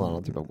 Eller någon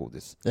annan typ av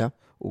godis. Ja.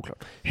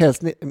 Oklart.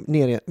 Helst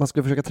man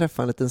skulle försöka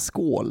träffa en liten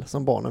skål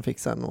som barnen fick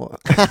sen. Och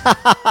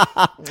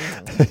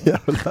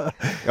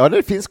ja,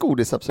 det finns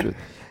godis, absolut.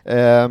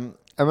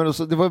 Men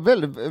så, det var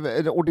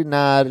väldigt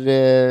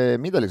ordinär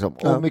middag liksom.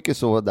 Och mycket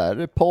så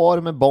där.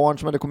 Par med barn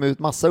som hade kommit ut.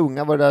 Massa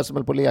unga var där som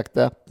höll på och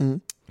lekte.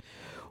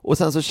 Och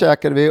sen så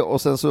käkade vi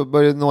och sen så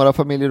började några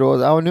familjer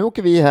då, nu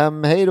åker vi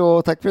hem, hej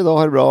då, tack för idag,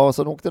 ha det bra. Och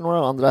sen åkte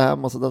några andra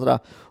hem och så där.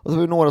 Och så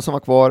var det några som var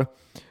kvar.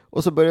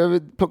 Och så började vi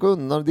plocka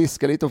undan och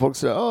diska lite och folk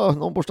sa,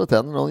 någon borstade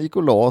tänderna, någon gick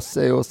och la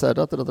sig och så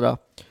där.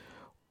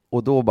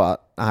 Och då bara,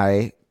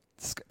 nej,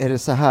 är det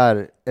så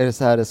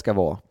här det ska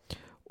vara?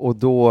 Och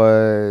då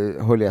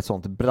höll jag ett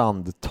sånt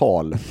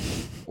brandtal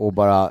och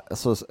bara,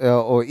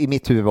 och i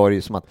mitt huvud var det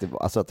ju som att det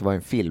var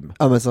en film.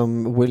 Ja, men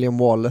som William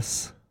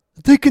Wallace.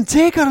 They can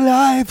take our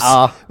lives,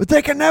 but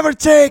they can never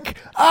take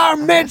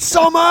our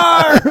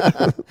midsummer!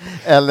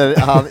 Eller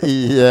han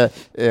i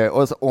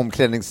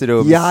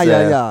omklädningsrums... Ja.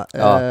 Yard.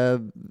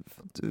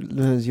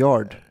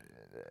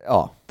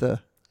 Ja.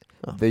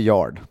 The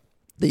Yard.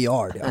 The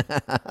Yard, ja.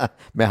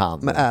 Med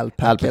Al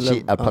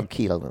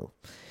Pacino.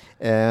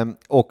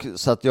 Och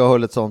så att jag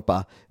höll ett sånt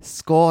bara,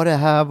 ska det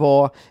här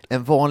vara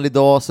en vanlig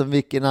dag som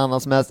vilken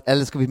annan som helst,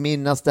 eller ska vi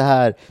minnas det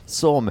här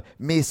som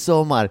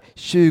midsommar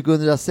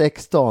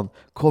 2016?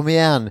 Kom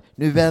igen,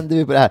 nu vänder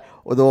vi på det här.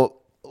 Och då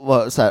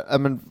var så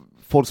här,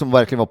 folk som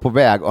verkligen var på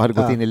väg och hade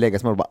gått in i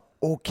läggasmål och bara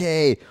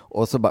okej.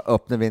 Och så bara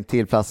öppnade vi en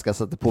till flaska,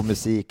 satte på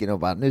musiken och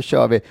bara nu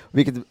kör vi.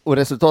 Och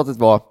resultatet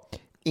var,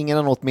 ingen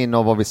har något minne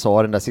av vad vi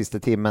sa den där sista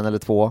timmen eller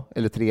 2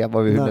 eller 3,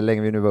 hur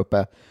länge vi nu var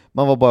uppe.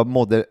 Man var bara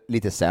mådde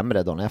lite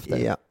sämre dagen efter.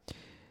 Ja.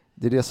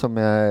 Det är det som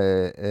är,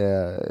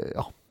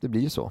 det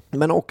blir ju så.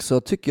 Men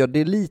också tycker jag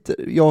det är lite,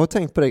 jag har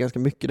tänkt på det ganska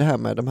mycket, det här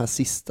med de här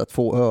sista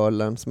 2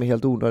 ölen som är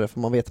helt onödiga för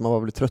man vet att man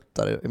bara blir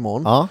tröttare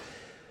imorgon. Ja.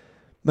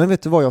 Men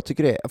vet du vad jag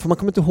tycker det är? För man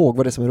kommer inte ihåg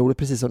vad det är som är roligt,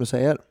 precis som du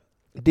säger.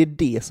 Det är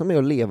det som är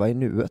att leva i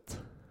nuet.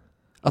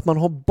 Att man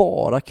har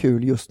bara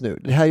kul just nu.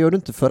 Det här gör du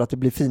inte för att det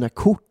blir fina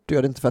kort, du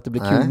gör det inte för att det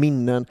blir kul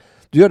minnen.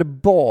 Du gör det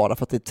bara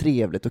för att det är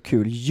trevligt och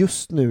kul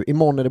just nu.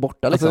 Imorgon är det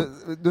borta liksom.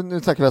 Alltså, nu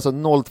snackar vi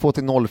alltså 02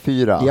 till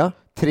 04. Ja.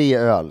 3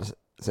 öl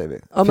säger vi.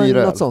 Ja, 4 men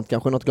öl. något sånt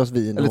kanske, något glas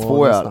vin eller och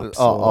 2 öl. Snaps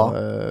och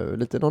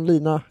lite någon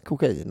lina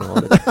kokain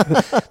och lite.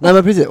 Nej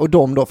men precis, och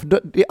de då, för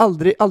det är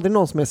aldrig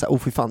någon som är så här,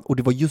 fy fan, och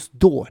det var just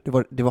då, det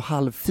var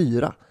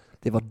 3:30.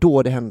 Det var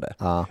då det hände.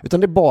 Utan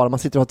det är bara man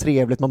sitter och har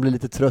trevligt, man blir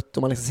lite trött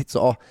och man liksom sitter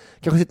så,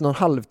 kanske sitter någon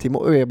halvtimme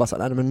och är bara så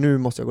här, nej men nu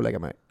måste jag gå och lägga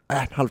mig.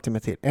 En halvtimme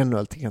till, en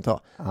öl till kan jag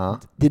ta.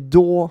 Det är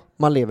då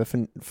man lever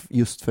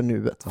just för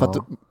nuet. För att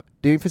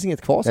det finns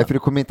inget kvar sen. Nej, för du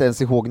kommer inte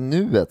ens ihåg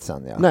nuet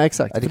sen. Ja. Nej,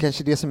 exakt. Det är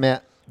kanske det som är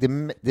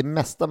det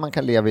mesta man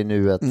kan leva i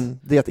nuet.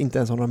 Det är att inte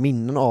ens ha några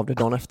minnen av det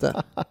dagen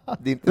efter.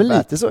 Det är inte men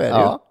lite så är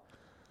det ju.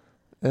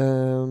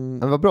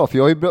 Men vad bra, för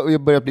jag har ju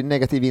börjat bli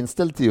negativ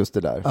inställd till just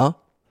det där. Ja.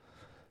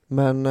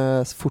 Men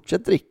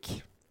fortsätt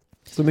drick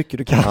så mycket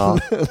du kan,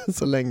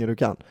 så länge du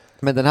kan.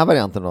 Men den här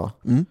varianten då,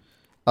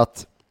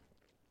 att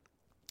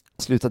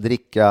sluta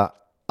dricka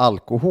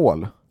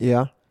alkohol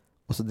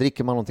och så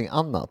dricker man någonting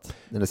annat.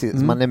 Så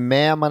man är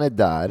med, man är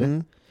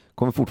där,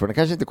 kommer fortfarande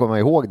kanske inte komma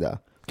ihåg det.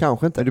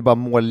 Kanske inte. Men du bara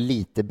mår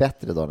lite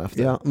bättre dagen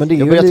efter. Ja, men det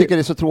är jag tycker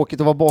det är så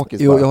tråkigt att vara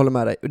bakis. Jo, jag håller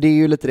med dig. Det är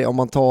ju lite det, om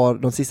man tar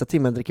de sista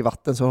timmen dricker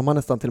vatten så har man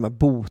nästan till och med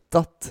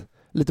botat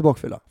lite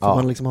bakfylla. För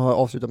man liksom har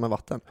avslutat med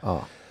vatten.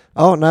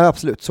 Ja, nej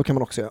absolut, så kan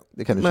man också göra.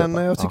 Det kan du men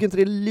köpa. Jag tycker inte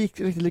det är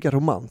riktigt lika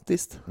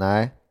romantiskt.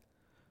 Nej.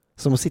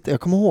 Som att sitta, jag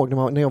kommer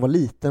ihåg när jag var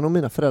liten och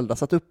mina föräldrar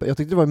satt uppe. Jag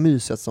tyckte det var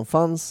mysigast som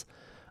fanns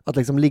att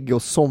liksom ligga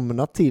och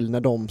somna till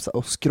när de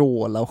och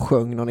skråla och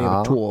sjöng någon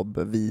Evert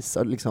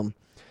Taube-visa. Liksom.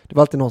 Det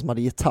var alltid någon som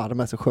hade gitarr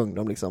med sig och sjöng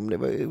dem.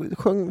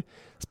 Liksom.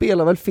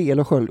 Spelade väl fel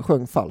och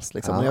sjöng falskt.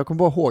 Liksom. Men jag kommer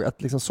bara ihåg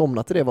att liksom,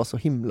 somna till det var så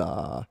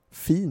himla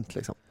fint.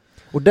 Liksom.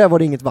 Och där var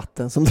det inget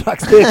vatten som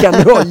dracks. Det kan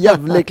du ha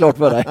jävligt klart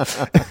för dig.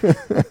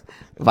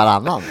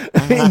 Varannan?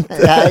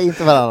 Nej,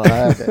 inte varannan.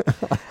 Nej, okay.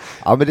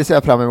 Ja, men det ser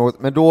jag fram emot.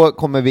 Men då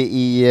kommer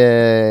vi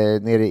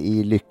nere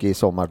i Lycke i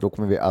sommar. Då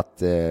kommer vi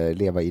att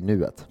leva i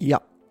nuet. Ja,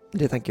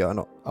 det tänker jag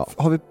ändå.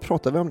 Ja.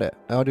 Pratat vi om det?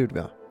 Ja, det gjorde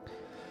vi.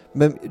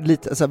 Men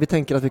lite, så här, vi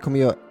tänker att vi kommer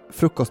göra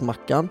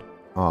frukostmackan.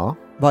 Ja.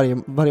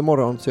 Varje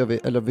morgon så gör vi,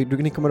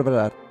 eller ni kommer att vara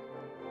där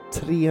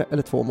 3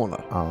 eller 2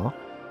 månader. Ja.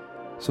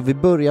 Så vi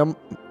börjar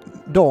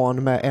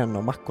dagen med en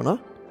av mackorna.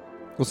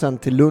 Och sen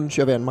till lunch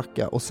gör vi en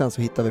macka. Och sen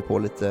så hittar vi på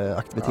lite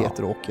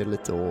aktiviteter och åker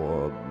lite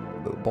och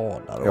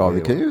badar. Ja,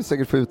 vi kan ju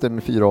säkert få ut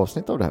 4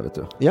 avsnitt av det här, vet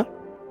du. Ja,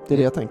 det är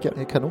det jag tänker.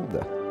 Det är kanon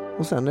det.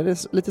 Och sen är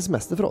det lite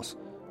semester för oss.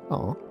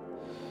 Ja.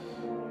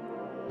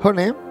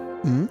 Hörrni,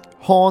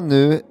 ha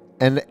nu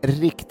en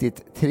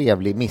riktigt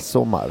trevlig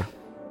midsommar.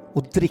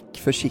 Och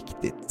drick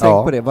försiktigt.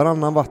 Tänk på det,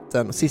 varannan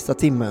vatten, sista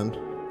timmen.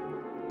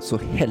 så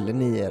häller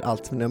ni er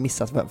allt som ni har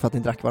missat för att ni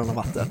drack varandra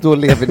vatten. Då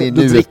lever ni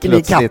Då nu dricker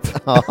ni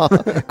plötsligt. Ja,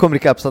 kommer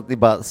ikapp så att ni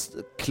bara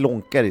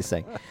klonkar i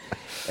sig.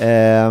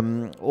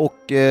 Och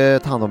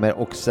ta hand om er,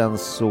 och sen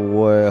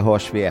så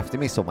hörs vi efter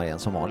midsommar igen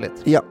som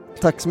vanligt. Ja,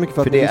 tack så mycket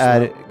för att ni lyssnar. För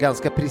det är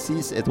ganska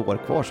precis ett år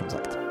kvar som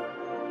sagt.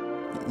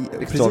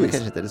 Det sa vi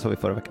kanske inte, det sa vi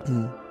förra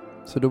veckan.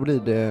 Så då blir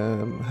det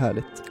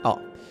härligt. Ja.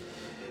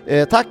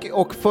 Tack,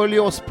 och följ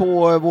oss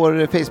på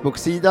vår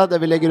Facebook-sida där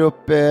vi lägger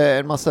upp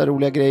en massa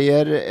roliga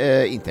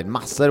grejer. Inte en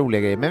massa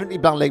roliga grejer, men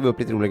ibland lägger vi upp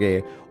lite roliga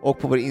grejer. Och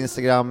på vår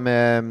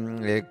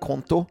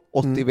Instagram-konto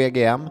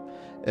 80VGM.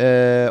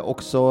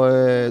 Också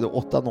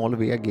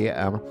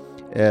 80VGM.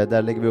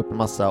 Där lägger vi upp en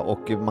massa,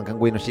 och man kan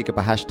gå in och kika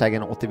på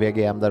hashtaggen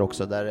 80VGM där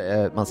också,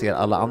 där man ser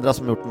alla andra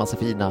som har gjort massa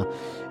fina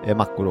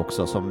mackor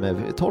också, som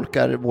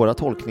tolkar våra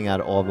tolkningar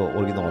av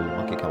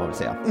originalmackor, kan man väl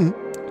säga.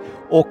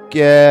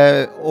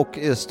 Och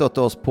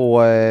stötta oss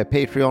på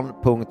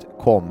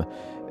patreon.com,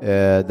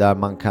 där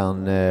man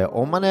kan,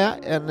 om man är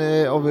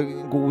en av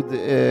god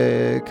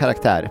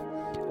karaktär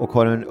och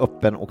har en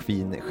öppen och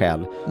fin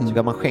själ, så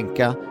kan man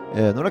skänka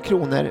några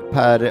kronor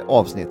per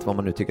avsnitt, vad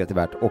man nu tycker att det är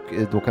värt, och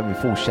då kan vi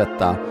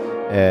fortsätta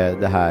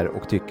det här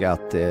och tycka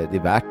att det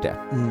är värt det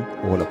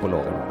och hålla på och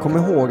laga. Kom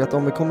ihåg att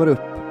om vi kommer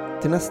upp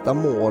till nästa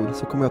mål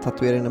så kommer jag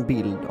tatuera in en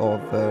bild av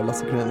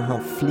Lasse Kronér när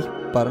han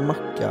flippar en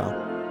macka.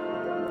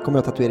 Kommer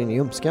jag tatuera in i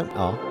ljumsken.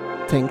 Ja.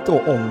 Tänk då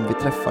om vi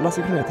träffar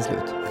Lasse Kronér till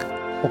slut.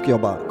 Och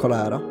jag bara, kolla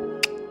här då.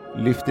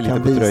 Lyfter lite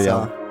på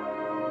tröjan.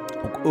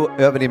 Och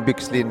över din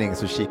byxlinning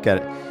så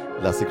kikar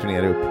Lasse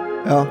Kronér upp.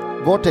 Ja.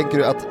 Var tänker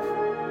du att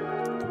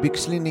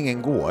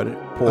byxlinningen går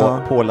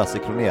på Lasse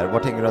Kronér? Var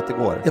tänker du att det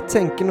går? Jag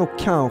tänker nog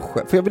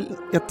kanske, för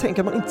jag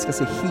tänker att man inte ska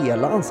se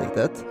hela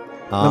ansiktet.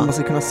 Men man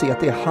ska kunna se att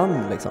det är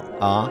han liksom.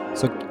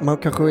 Så man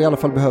kanske i alla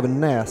fall behöver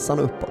näsan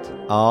uppåt.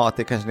 Ja, att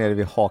det kanske nere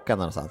vid hakan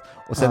någonstans.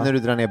 Och sen när du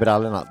drar ner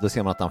brallorna, då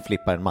ser man att han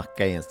flippar en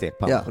macka i en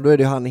stekpanna. Ja, och då är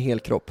det han i hel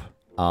kropp.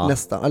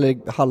 Nästan,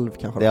 eller halv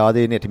kanske. Ja, det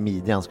är ner till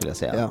midjan skulle jag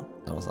säga. Ja.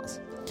 Någonstans.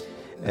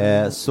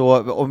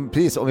 Så om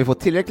vi får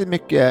tillräckligt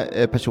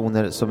mycket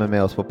personer som är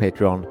med oss på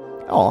Patreon,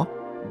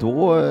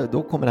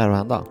 då kommer det här att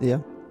hända. Ja.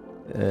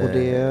 Och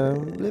det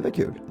blir väl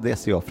kul. Det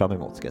ser jag fram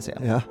emot, ska jag säga.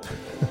 Ja.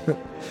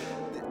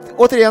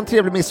 Återigen,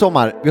 trevlig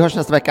midsommar. Vi hörs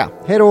nästa vecka.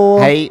 Hej då!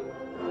 Hej!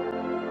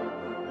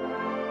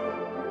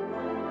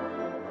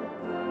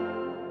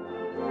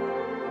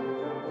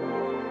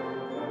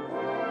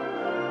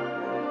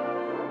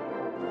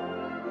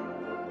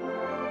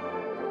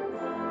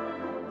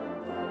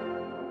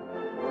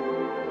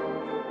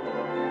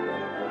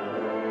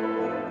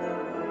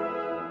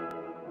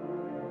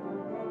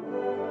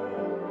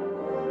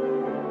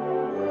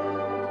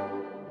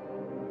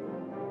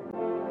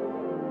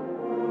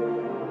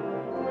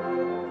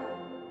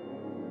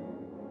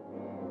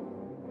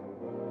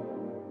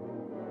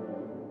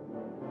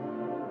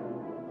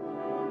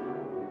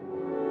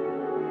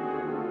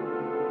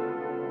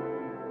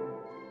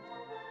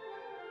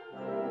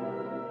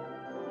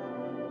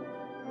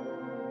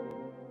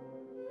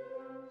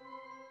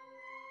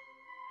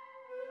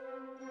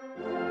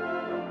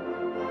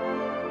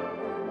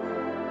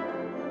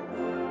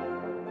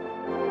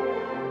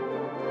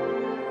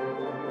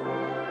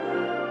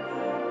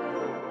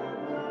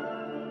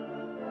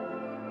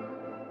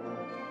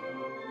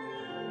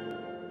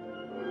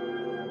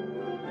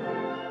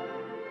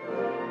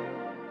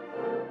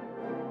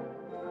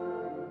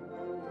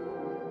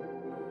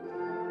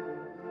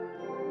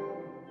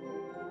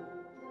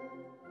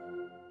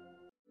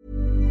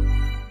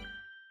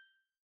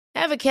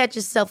 Ever catch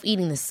yourself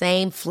eating the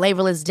same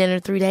flavorless dinner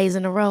 3 days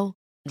in a row?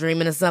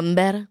 Dreaming of something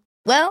better?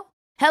 Well,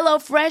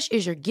 HelloFresh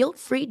is your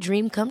guilt-free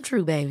dream come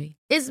true, baby.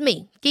 It's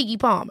me, Keke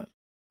Palmer.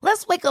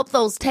 Let's wake up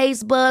those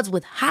taste buds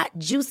with hot,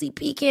 juicy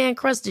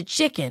pecan-crusted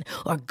chicken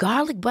or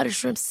garlic butter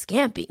shrimp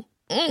scampi.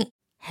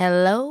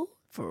 Hello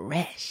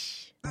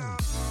Fresh.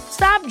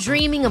 Stop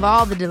dreaming of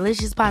all the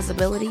delicious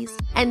possibilities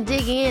and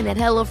dig in at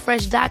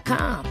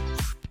HelloFresh.com.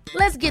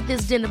 Let's get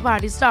this dinner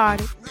party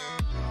started.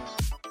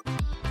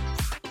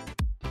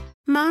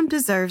 Mom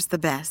deserves the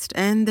best,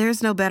 and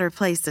there's no better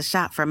place to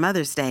shop for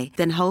Mother's Day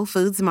than Whole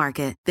Foods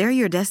Market. They're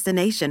your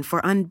destination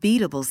for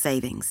unbeatable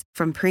savings,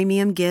 from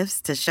premium gifts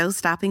to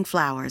show-stopping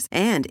flowers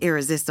and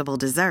irresistible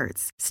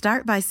desserts.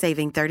 Start by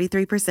saving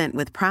 33%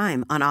 with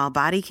Prime on all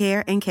body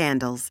care and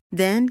candles.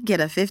 Then get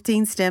a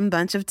 15-stem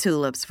bunch of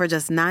tulips for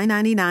just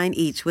 $9.99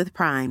 each with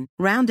Prime.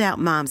 Round out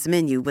Mom's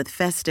menu with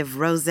festive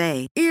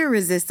rosé,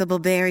 irresistible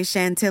berry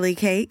chantilly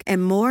cake,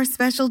 and more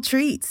special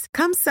treats.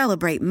 Come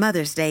celebrate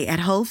Mother's Day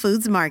at Whole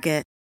Foods Market.